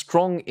being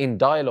strong in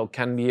dialogue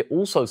can be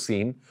also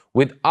seen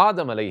with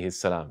Adam alayhi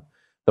salam.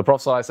 The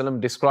Prophet ﷺ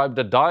described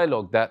a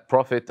dialogue that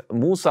Prophet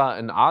Musa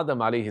and Adam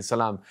alayhi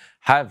salam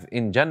have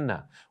in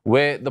Jannah,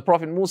 where the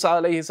Prophet Musa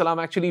alayhi salam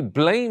actually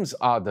blames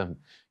Adam.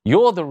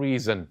 You're the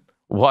reason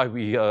why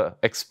we are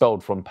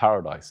expelled from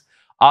paradise.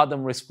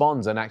 Adam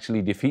responds and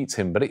actually defeats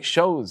him, but it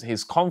shows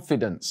his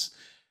confidence,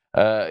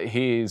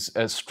 his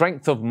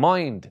strength of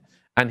mind,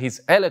 and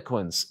his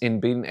eloquence in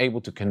being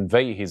able to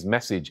convey his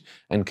message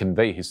and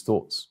convey his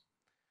thoughts.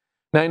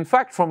 Now, in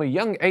fact, from a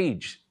young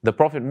age, the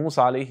Prophet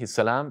Musa alayhi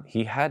salam,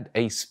 he had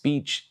a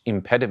speech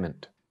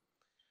impediment.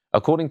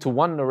 According to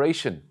one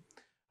narration,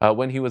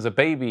 when he was a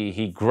baby,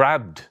 he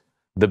grabbed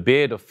the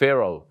beard of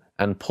Pharaoh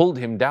and pulled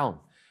him down.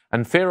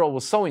 And Pharaoh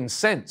was so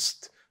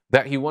incensed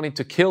that he wanted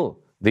to kill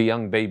the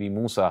young baby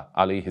Musa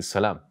alayhi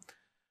salam.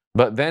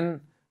 But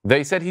then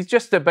they said he's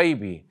just a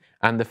baby.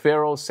 And the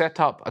Pharaoh set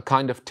up a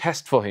kind of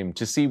test for him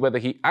to see whether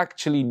he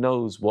actually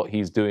knows what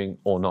he's doing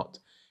or not.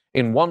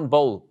 In one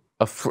bowl,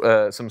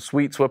 some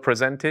sweets were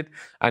presented,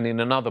 and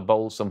in another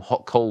bowl, some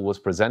hot coal was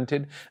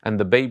presented, and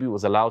the baby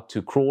was allowed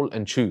to crawl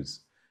and choose.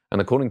 And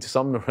according to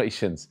some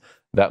narrations,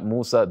 that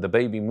the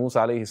baby Musa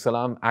alayhi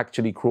salam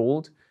actually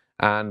crawled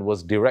and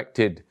was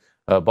directed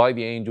by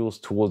the angels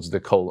towards the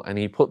coal. And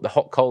he put the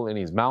hot coal in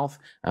his mouth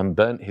and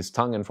burnt his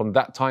tongue. And from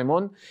that time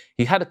on,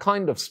 he had a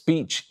kind of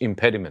speech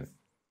impediment.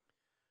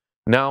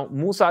 Now,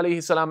 Musa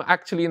alayhi salam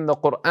actually in the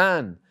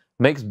Quran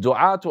makes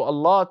dua to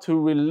Allah to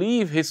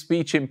relieve his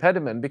speech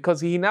impediment, because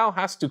he now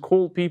has to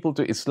call people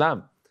to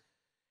Islam.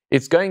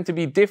 It's going to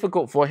be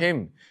difficult for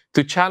him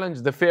to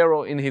challenge the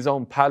Pharaoh in his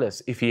own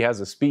palace if he has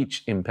a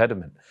speech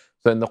impediment.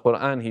 So in the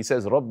Quran he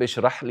says, رَبِّ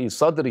اشْرَحْ لِي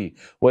صَدْرِي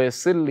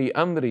وَيَسِّرْ لِي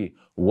أَمْرِي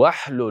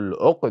وَاحْلُلْ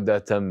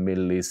عُقْدَةً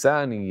مِّن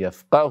لِسَانِي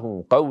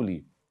يَفْقَهُ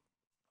قَوْلِي.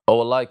 Oh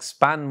Allah,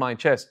 expand my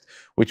chest,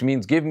 which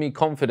means give me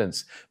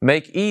confidence,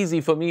 make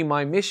easy for me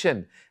my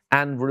mission,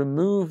 and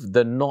remove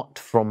the knot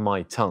from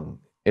my tongue.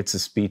 It's a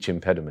speech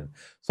impediment,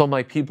 so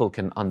my people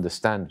can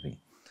understand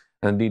me.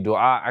 And the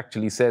dua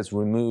actually says,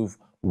 remove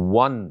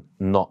one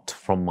knot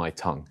from my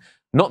tongue.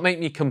 Not make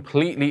me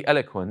completely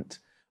eloquent,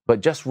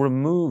 but just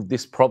remove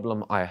this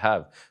problem I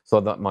have so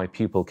that my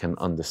people can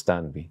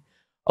understand me.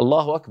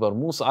 Allahu Akbar.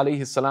 Musa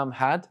alayhi salam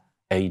had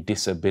a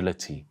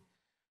disability.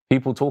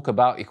 People talk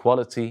about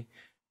equality.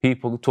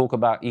 People talk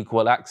about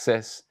equal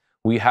access.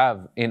 We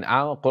have in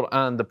our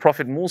Quran the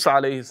Prophet Musa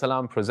alayhi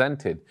salam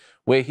presented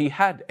where he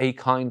had a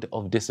kind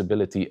of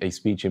disability, a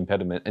speech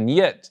impediment, and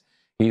yet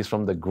he is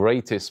from the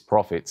greatest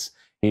prophets.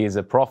 He is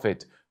a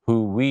prophet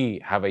who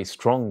we have a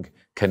strong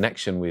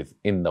connection with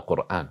in the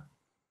Quran.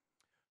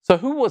 So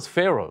who was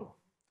Pharaoh?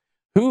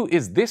 Who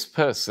is this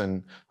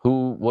person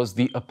who was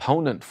the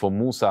opponent for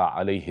Musa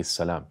alayhi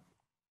salam?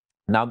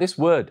 Now this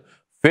word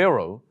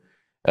Pharaoh,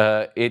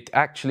 it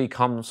actually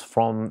comes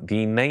from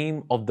the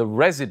name of the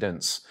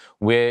residence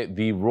where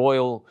the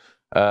royal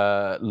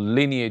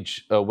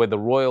lineage, where the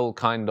royal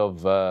kind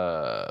of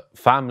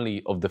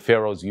family of the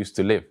pharaohs used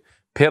to live.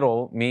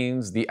 Piro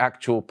means the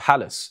actual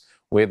palace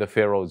where the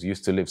pharaohs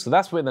used to live. So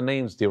that's where the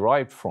name's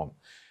derived from.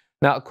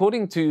 Now,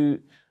 according to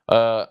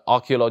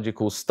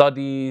archaeological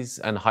studies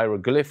and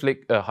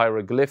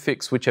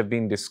hieroglyphics which have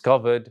been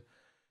discovered,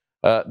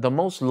 the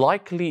most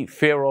likely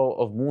pharaoh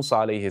of Musa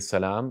alayhi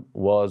salam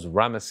was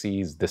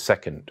Ramesses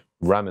II.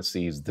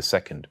 Ramesses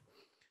II.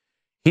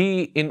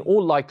 He, in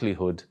all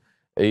likelihood,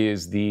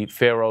 is the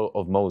pharaoh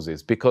of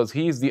Moses because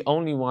he is the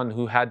only one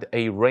who had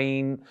a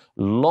reign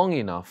long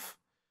enough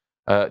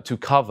to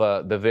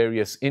cover the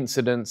various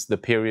incidents, the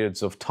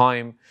periods of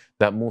time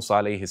that Musa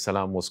alayhi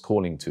salam was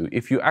calling to.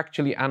 If you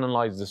actually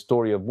analyze the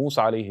story of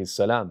Musa alayhi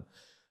salam,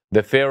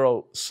 the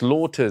pharaoh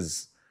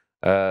slaughters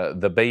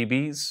the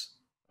babies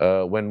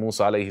when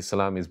Musa alayhi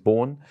salam is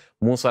born.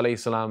 Musa alayhi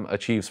salam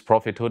achieves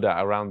prophethood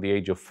at around the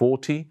age of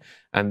 40,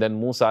 and then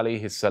Musa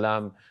alayhi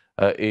salam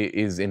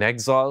is in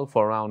exile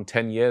for around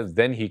 10 years.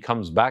 Then he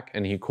comes back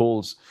and he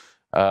calls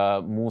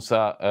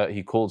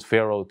he calls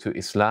Pharaoh to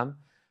Islam.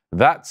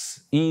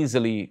 That's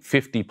easily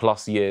 50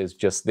 plus years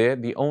just there.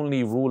 The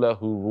only ruler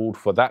who ruled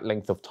for that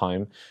length of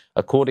time,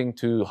 according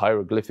to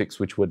hieroglyphics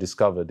which were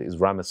discovered, is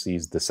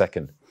Ramesses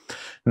II.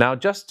 Now,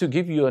 just to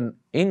give you an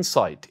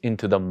insight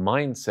into the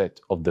mindset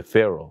of the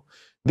Pharaoh,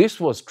 this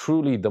was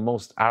truly the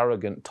most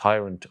arrogant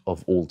tyrant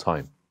of all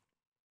time.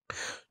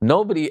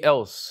 Nobody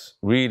else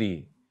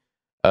really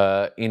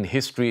in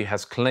history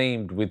has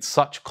claimed with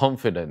such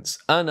confidence,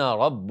 "Ana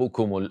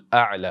rabbukumul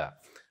a'la."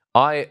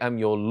 I am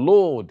your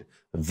Lord,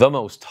 the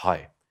Most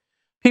High.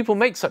 People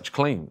make such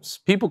claims.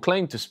 People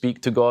claim to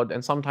speak to God,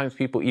 and sometimes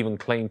people even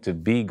claim to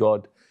be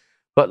God.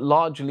 But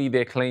largely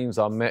their claims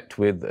are met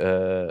with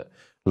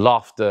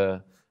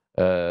laughter.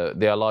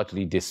 They are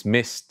largely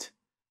dismissed.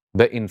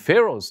 But in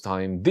Pharaoh's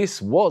time, this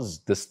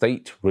was the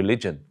state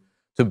religion,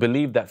 to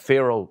believe that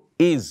Pharaoh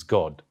is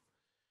God.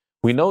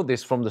 We know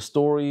this from the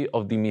story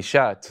of the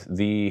Mishat,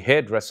 the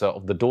hairdresser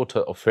of the daughter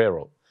of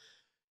Pharaoh.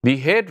 The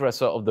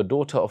hairdresser of the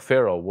daughter of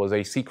Pharaoh was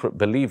a secret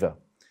believer.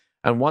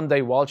 And one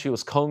day while she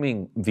was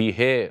combing the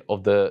hair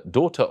of the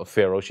daughter of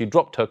Pharaoh, she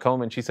dropped her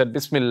comb and she said,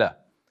 "Bismillah."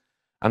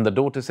 And the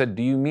daughter said,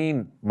 "Do you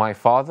mean my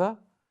father?"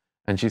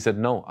 And she said,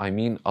 "No, I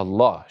mean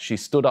Allah." She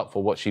stood up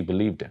for what she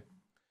believed in.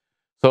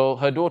 So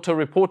her daughter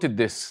reported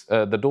this,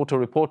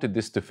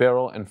 to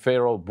Pharaoh, and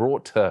Pharaoh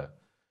brought her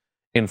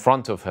in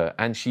front of her,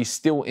 and she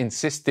still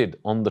insisted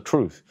on the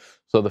truth.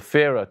 So the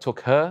Pharaoh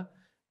took her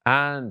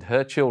and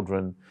her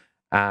children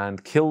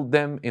and killed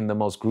them in the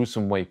most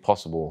gruesome way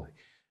possible,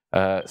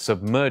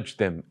 submerged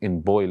them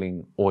in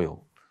boiling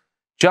oil,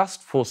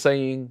 just for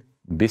saying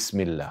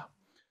Bismillah.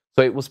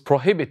 So it was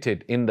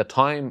prohibited in the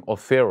time of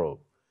Pharaoh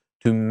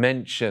to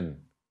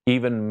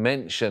even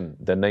mention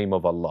the name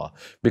of Allah,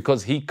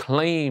 because he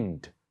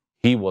claimed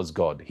he was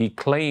God. He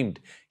claimed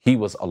he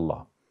was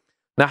Allah.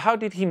 Now, how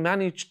did he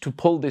manage to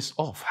pull this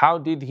off? How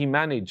did he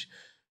manage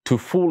to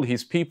fool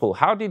his people?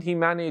 How did he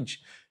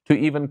manage to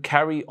even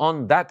carry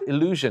on that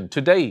illusion?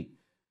 Today,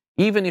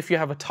 even if you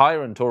have a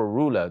tyrant or a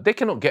ruler, they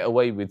cannot get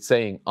away with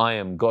saying, "I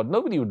am God."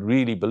 Nobody would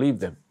really believe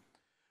them.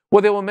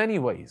 Well, there were many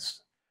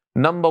ways.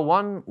 Number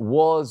one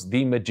was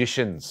the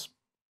magicians.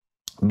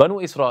 Banu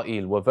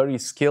Israel were very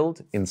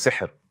skilled in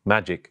sihr,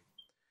 magic.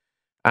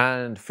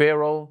 And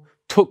Pharaoh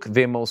took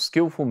their most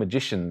skillful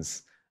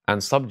magicians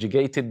and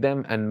subjugated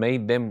them and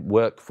made them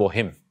work for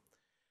him.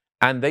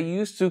 And they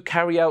used to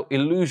carry out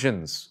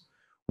illusions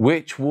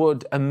which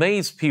would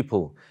amaze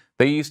people.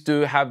 They used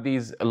to have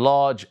these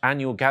large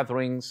annual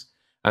gatherings,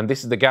 and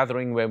this is the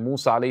gathering where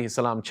Musa alayhi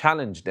salam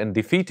challenged and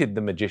defeated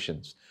the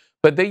magicians.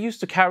 But they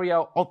used to carry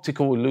out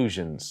optical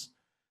illusions,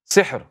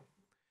 sihr.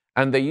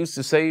 And they used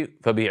to say,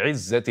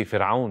 فَبِعِزَّةِ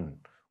فِرْعَوْنَ,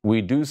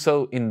 we do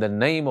so in the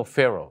name of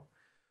Pharaoh.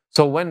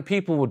 So when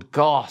people would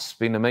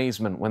gasp in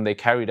amazement when they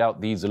carried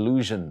out these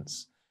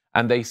illusions,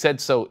 and they said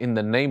so in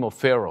the name of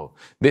Pharaoh,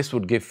 this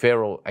would give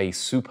Pharaoh a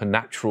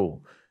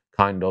supernatural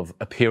kind of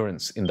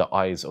appearance in the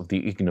eyes of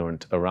the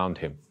ignorant around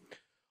him.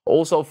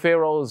 Also,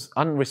 Pharaoh's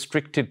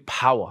unrestricted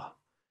power,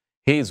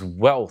 his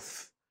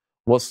wealth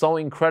was so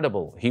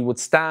incredible. He would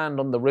stand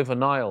on the River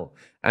Nile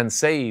and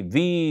say,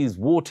 "These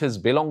waters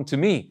belong to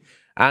me."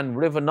 And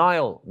River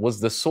Nile was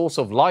the source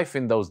of life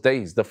in those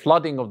days. The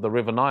flooding of the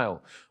River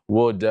Nile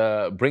would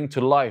bring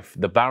to life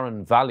the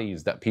barren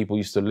valleys that people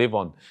used to live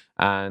on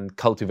and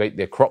cultivate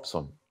their crops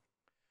on.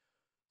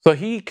 So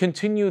he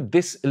continued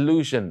this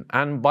illusion,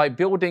 and by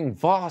building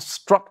vast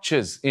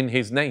structures in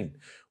his name,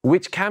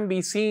 which can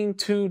be seen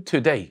to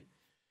today.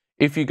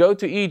 if you go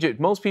to Egypt,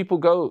 most people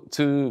go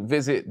to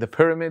visit the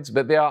pyramids,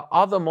 but there are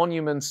other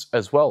monuments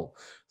as well,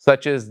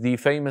 such as the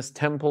famous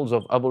temples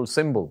of Abu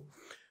Simbel,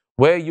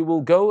 where you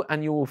will go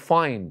and you will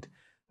find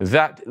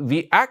that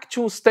the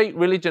actual state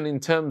religion in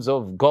terms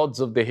of gods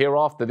of the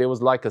hereafter, there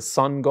was like a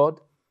sun god.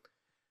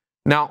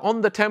 Now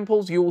on the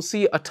temples you will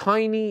see a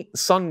tiny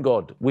sun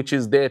god, which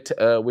is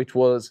which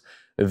was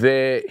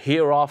their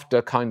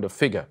hereafter kind of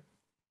figure.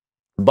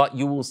 But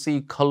you will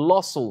see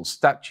colossal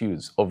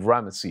statues of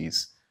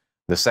Ramesses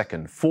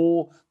II,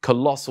 4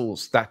 colossal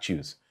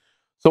statues.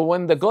 So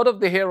when the god of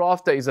the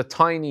hereafter is a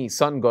tiny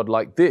sun god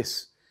like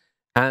this,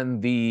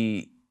 and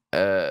the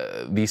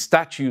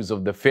statues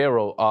of the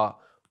Pharaoh are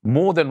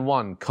more than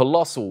one,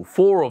 colossal,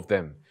 4 of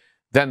them,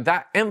 then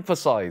that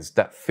emphasized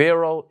that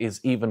Pharaoh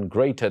is even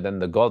greater than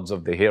the gods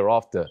of the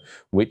hereafter,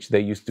 which they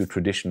used to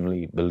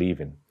traditionally believe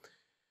in.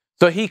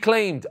 So he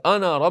claimed,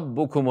 Ana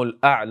Rabbukumul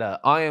A'la,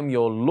 I am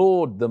your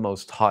Lord the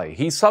Most High.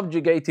 He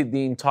subjugated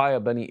the entire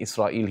Bani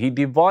Israel. He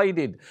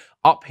divided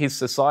up his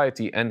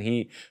society and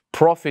he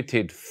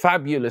profited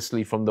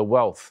fabulously from the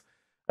wealth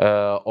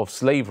of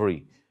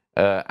slavery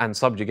and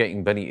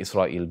subjugating Bani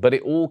Israel. But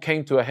it all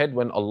came to a head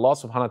when Allah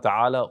subhanahu wa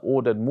ta'ala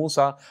ordered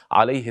Musa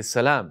alayhi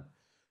salam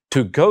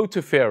to go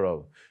to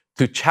Pharaoh,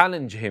 to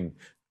challenge him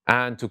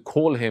and to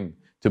call him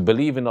to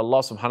believe in Allah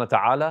subhanahu wa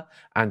ta'ala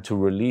and to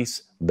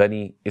release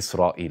Bani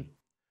Israel.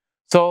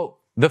 So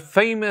the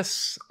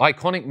famous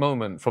iconic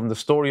moment from the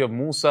story of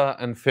Musa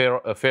and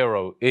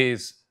Pharaoh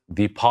is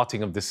the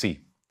parting of the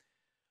sea.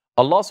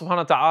 Allah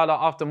subhanahu wa ta'ala,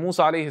 after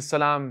Musa alayhi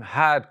salam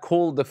had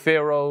called the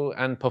Pharaoh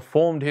and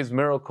performed his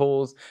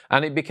miracles,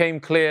 and it became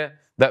clear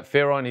that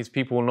Pharaoh and his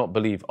people will not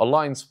believe,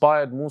 Allah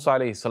inspired Musa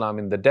alayhi salam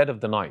in the dead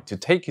of the night to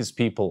take his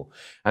people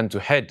and to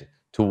head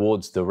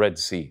towards the Red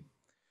Sea.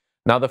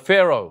 Now the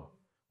Pharaoh,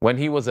 when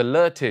he was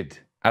alerted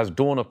as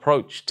dawn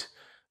approached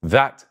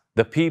that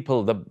the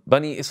people, the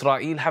Bani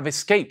Israel, have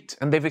escaped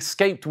and they've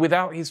escaped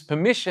without his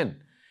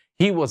permission,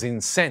 he was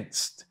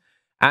incensed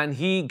and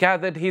he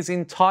gathered his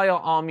entire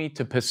army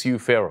to pursue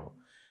Pharaoh.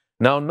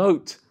 Now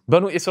note,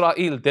 Banu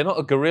Israel, they're not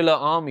a guerrilla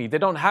army. They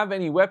don't have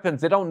any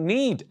weapons. They don't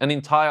need an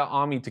entire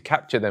army to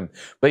capture them.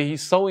 But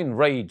he's so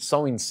enraged,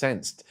 so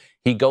incensed,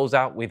 he goes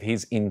out with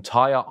his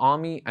entire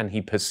army and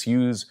he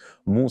pursues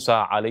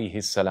Musa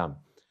alayhi salam.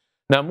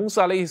 Now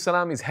Musa alayhi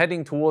salam is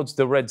heading towards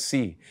the Red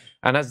Sea,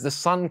 and as the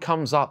sun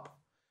comes up,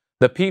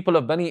 the people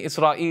of Bani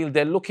Israel,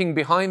 they're looking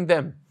behind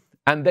them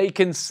and they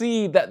can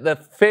see that the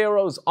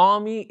Pharaoh's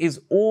army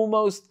is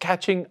almost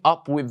catching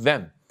up with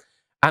them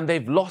and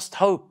they've lost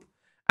hope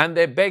and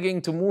they're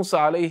begging to Musa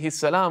alayhi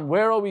salam,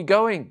 where are we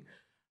going?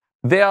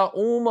 They are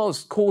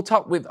almost caught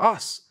up with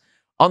us.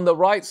 On the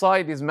right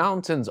side is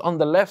mountains, on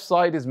the left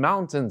side is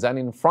mountains, and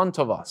in front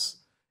of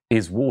us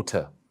is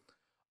water.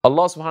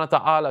 Allah subhanahu wa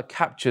ta'ala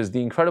captures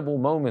the incredible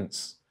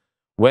moments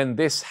when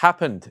this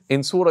happened.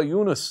 In Surah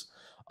Yunus,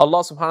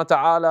 Allah subhanahu wa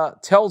ta'ala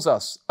tells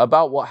us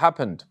about what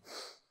happened.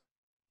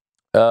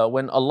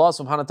 When Allah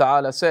subhanahu wa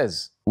ta'ala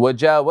says,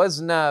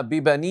 وَجَاوَزْنَا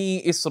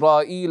بِبَنِي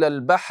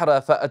إِسْرَائِيلَ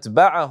الْبَحْرَ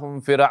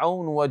فَأَتْبَعَهُمْ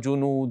فِرْعَوْنُ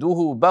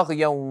وَجُنُودُهُ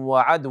بَغْيًا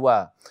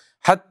وَعَدْوًا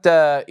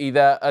حتى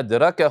إذا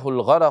أدركه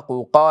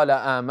الغرق قال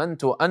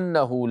آمنت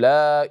أنه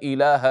لا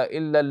إله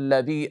إلا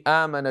الذي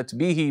آمنت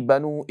به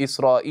بنو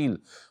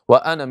إسرائيل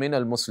وأنا من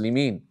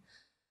المسلمين.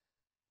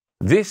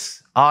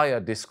 This ayah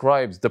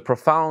describes the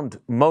profound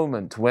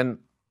moment when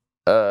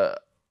Allah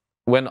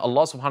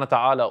subhanahu wa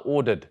ta'ala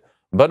ordered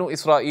Banu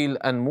Israel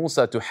and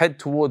Musa to head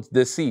towards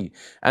the sea,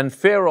 and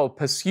Pharaoh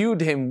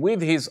pursued him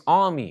with his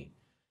army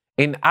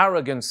in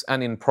arrogance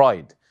and in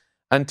pride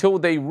until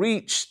they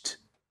reached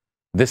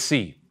the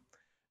sea.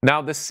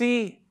 Now the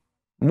sea,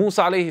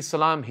 Musa alayhi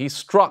salam, he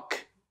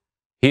struck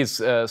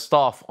his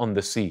staff on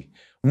the sea.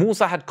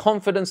 Musa had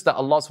confidence that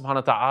Allah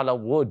subhanahu wa ta'ala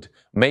would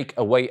make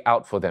a way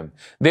out for them.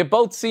 They're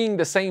both seeing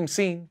the same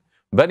scene.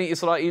 Bani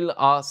Israel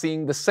are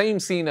seeing the same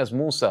scene as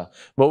Musa.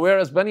 But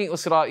whereas Bani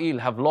Israel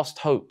have lost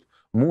hope,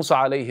 Musa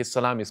alayhi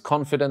salam is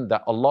confident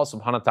that Allah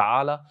subhanahu wa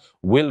ta'ala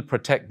will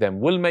protect them,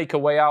 will make a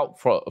way out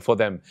for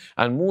them.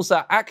 And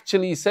Musa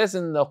actually says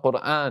in the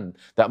Quran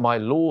that my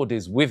Lord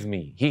is with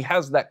me. He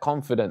has that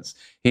confidence.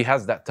 He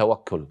has that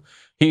tawakkul.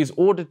 He is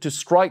ordered to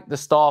strike the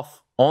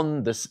staff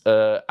on this,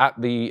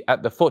 at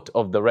the foot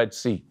of the Red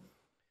Sea.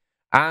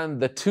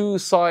 And the two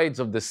sides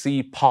of the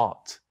sea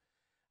part.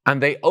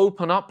 And they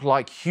open up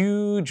like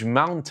huge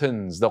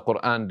mountains, the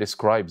Quran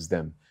describes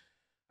them.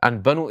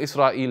 And Banu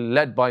Israel,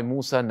 led by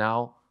Musa,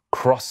 now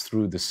cross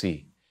through the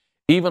sea.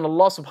 Even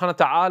Allah subhanahu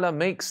wa ta'ala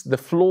makes the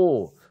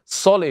floor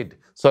solid,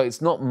 so it's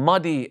not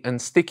muddy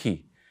and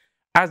sticky.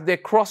 As they're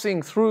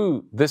crossing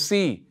through the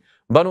sea,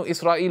 Banu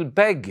Israel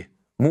beg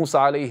Musa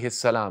alayhi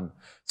salam,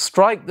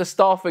 strike the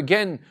staff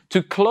again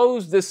to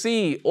close the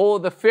sea, or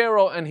the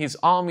Pharaoh and his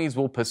armies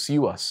will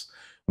pursue us.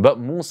 But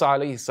Musa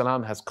alayhi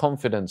salam has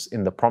confidence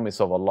in the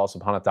promise of Allah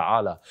subhanahu wa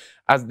ta'ala.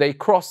 As they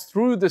cross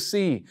through the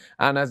sea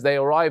and as they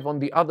arrive on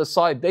the other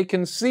side, they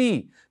can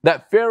see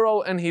that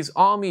Pharaoh and his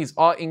armies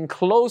are in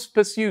close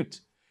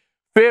pursuit.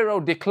 Pharaoh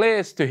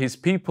declares to his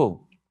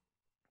people,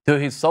 to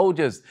his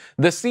soldiers,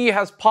 the sea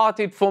has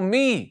parted for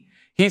me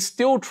He's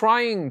still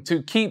trying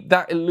to keep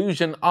that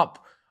illusion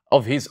up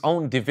of his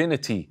own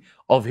divinity,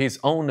 of his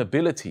own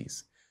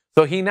abilities.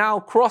 So he now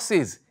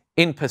crosses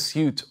in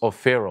pursuit of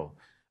Pharaoh,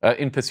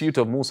 in pursuit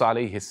of Musa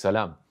alayhi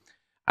salam.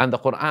 And the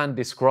Quran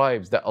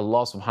describes that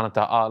Allah subhanahu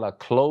wa ta'ala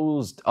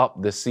closed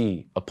up the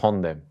sea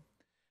upon them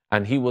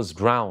and he was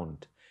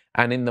drowned.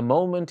 And in the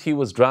moment he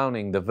was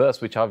drowning, the verse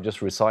which I've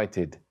just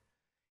recited,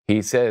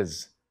 he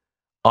says,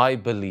 I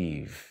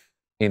believe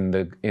in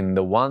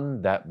the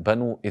one that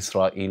Banu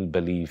Israel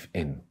believe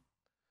in.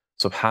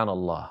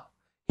 Subhanallah.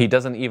 He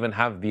doesn't even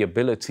have the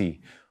ability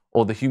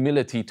or the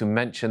humility to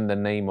mention the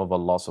name of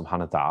Allah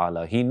subhanahu wa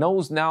ta'ala. He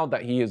knows now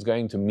that he is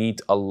going to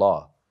meet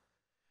Allah,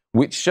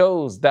 which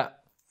shows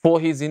that for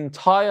his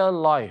entire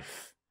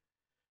life,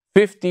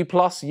 50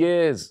 plus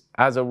years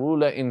as a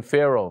ruler in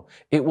Pharaoh,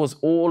 it was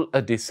all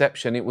a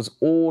deception. It was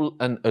all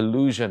an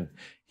illusion.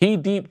 He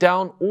deep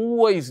down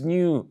always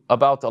knew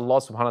about Allah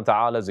subhanahu wa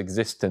ta'ala's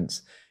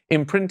existence.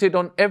 Imprinted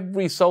on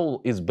every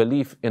soul is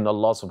belief in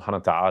Allah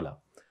subhanahu wa ta'ala.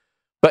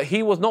 But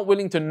he was not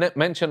willing to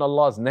mention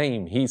Allah's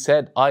name. He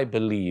said, I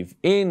believe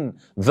in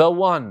the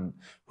one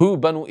who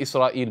Banu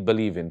Israel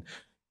believe in.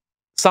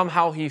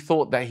 Somehow he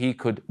thought that he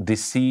could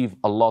deceive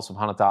Allah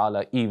subhanahu wa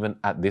ta'ala even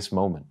at this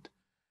moment.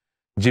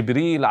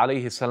 Jibreel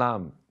alayhi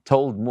salam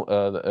told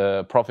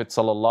Prophet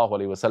sallallahu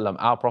alayhi wasallam,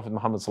 our Prophet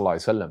Muhammad sallallahu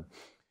alayhi wasallam,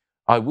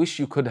 I wish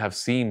you could have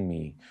seen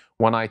me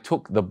when I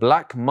took the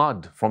black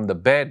mud from the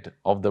bed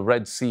of the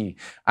Red Sea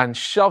and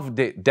shoved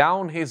it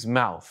down his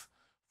mouth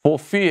for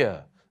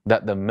fear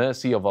that the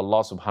mercy of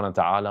Allah subhanahu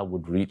wa ta'ala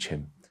would reach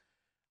him.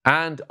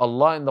 And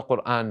Allah in the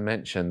Quran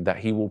mentioned that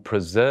he will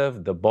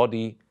preserve the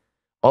body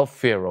of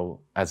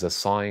Pharaoh as a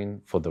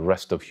sign for the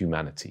rest of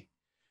humanity.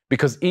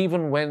 Because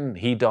even when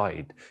he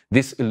died,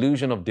 this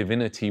illusion of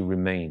divinity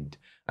remained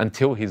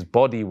until his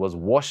body was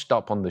washed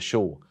up on the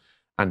shore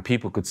and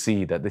people could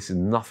see that this is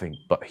nothing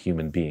but a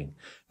human being.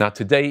 Now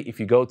today, if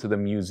you go to the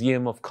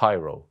Museum of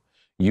Cairo,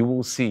 you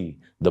will see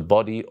the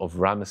body of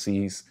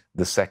Ramesses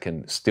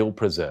II still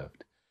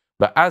preserved.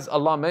 But as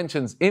Allah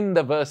mentions in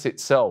the verse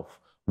itself,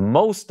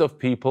 most of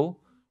people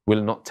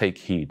will not take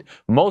heed.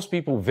 Most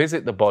people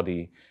visit the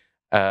body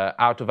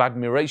out of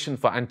admiration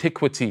for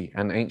antiquity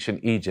and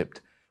ancient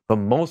Egypt. But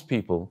most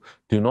people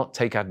do not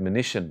take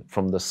admonition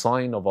from the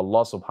sign of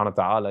Allah subhanahu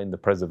wa ta'ala in the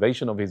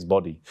preservation of his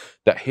body,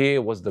 that here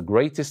was the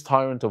greatest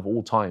tyrant of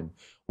all time,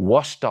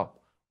 washed up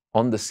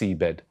on the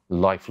seabed,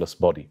 lifeless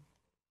body.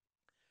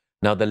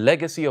 Now the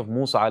legacy of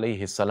Musa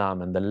alayhi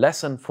salam and the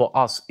lesson for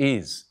us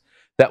is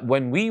that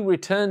when we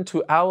return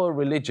to our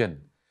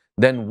religion,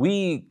 then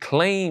we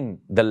claim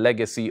the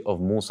legacy of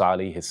Musa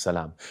alayhi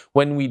salam.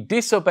 When we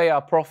disobey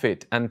our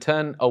prophet and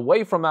turn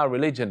away from our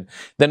religion,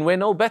 then we're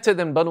no better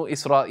than Banu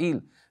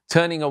Israel,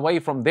 turning away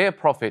from their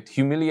prophet,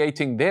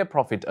 humiliating their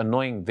prophet,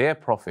 annoying their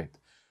prophet.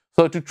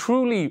 So to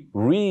truly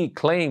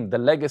reclaim the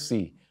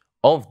legacy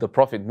of the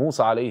Prophet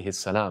Musa alayhi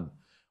salam,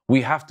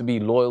 we have to be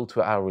loyal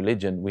to our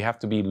religion, we have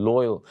to be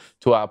loyal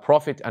to our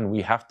prophet, and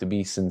we have to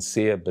be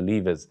sincere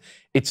believers.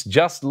 It's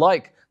just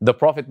like the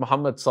Prophet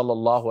Muhammad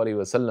sallallahu alaihi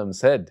wasallam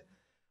said,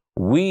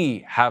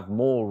 we have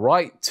more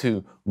right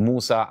to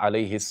Musa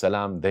alayhi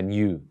salam than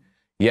you.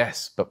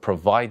 Yes, but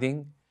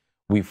providing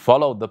we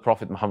follow the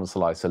Prophet Muhammad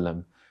sallallahu alaihi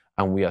wasallam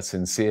and we are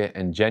sincere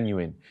and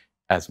genuine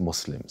as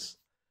Muslims.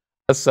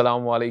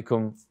 Assalamu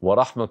alaikum wa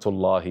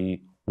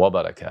rahmatullahi wa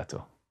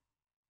barakatuh.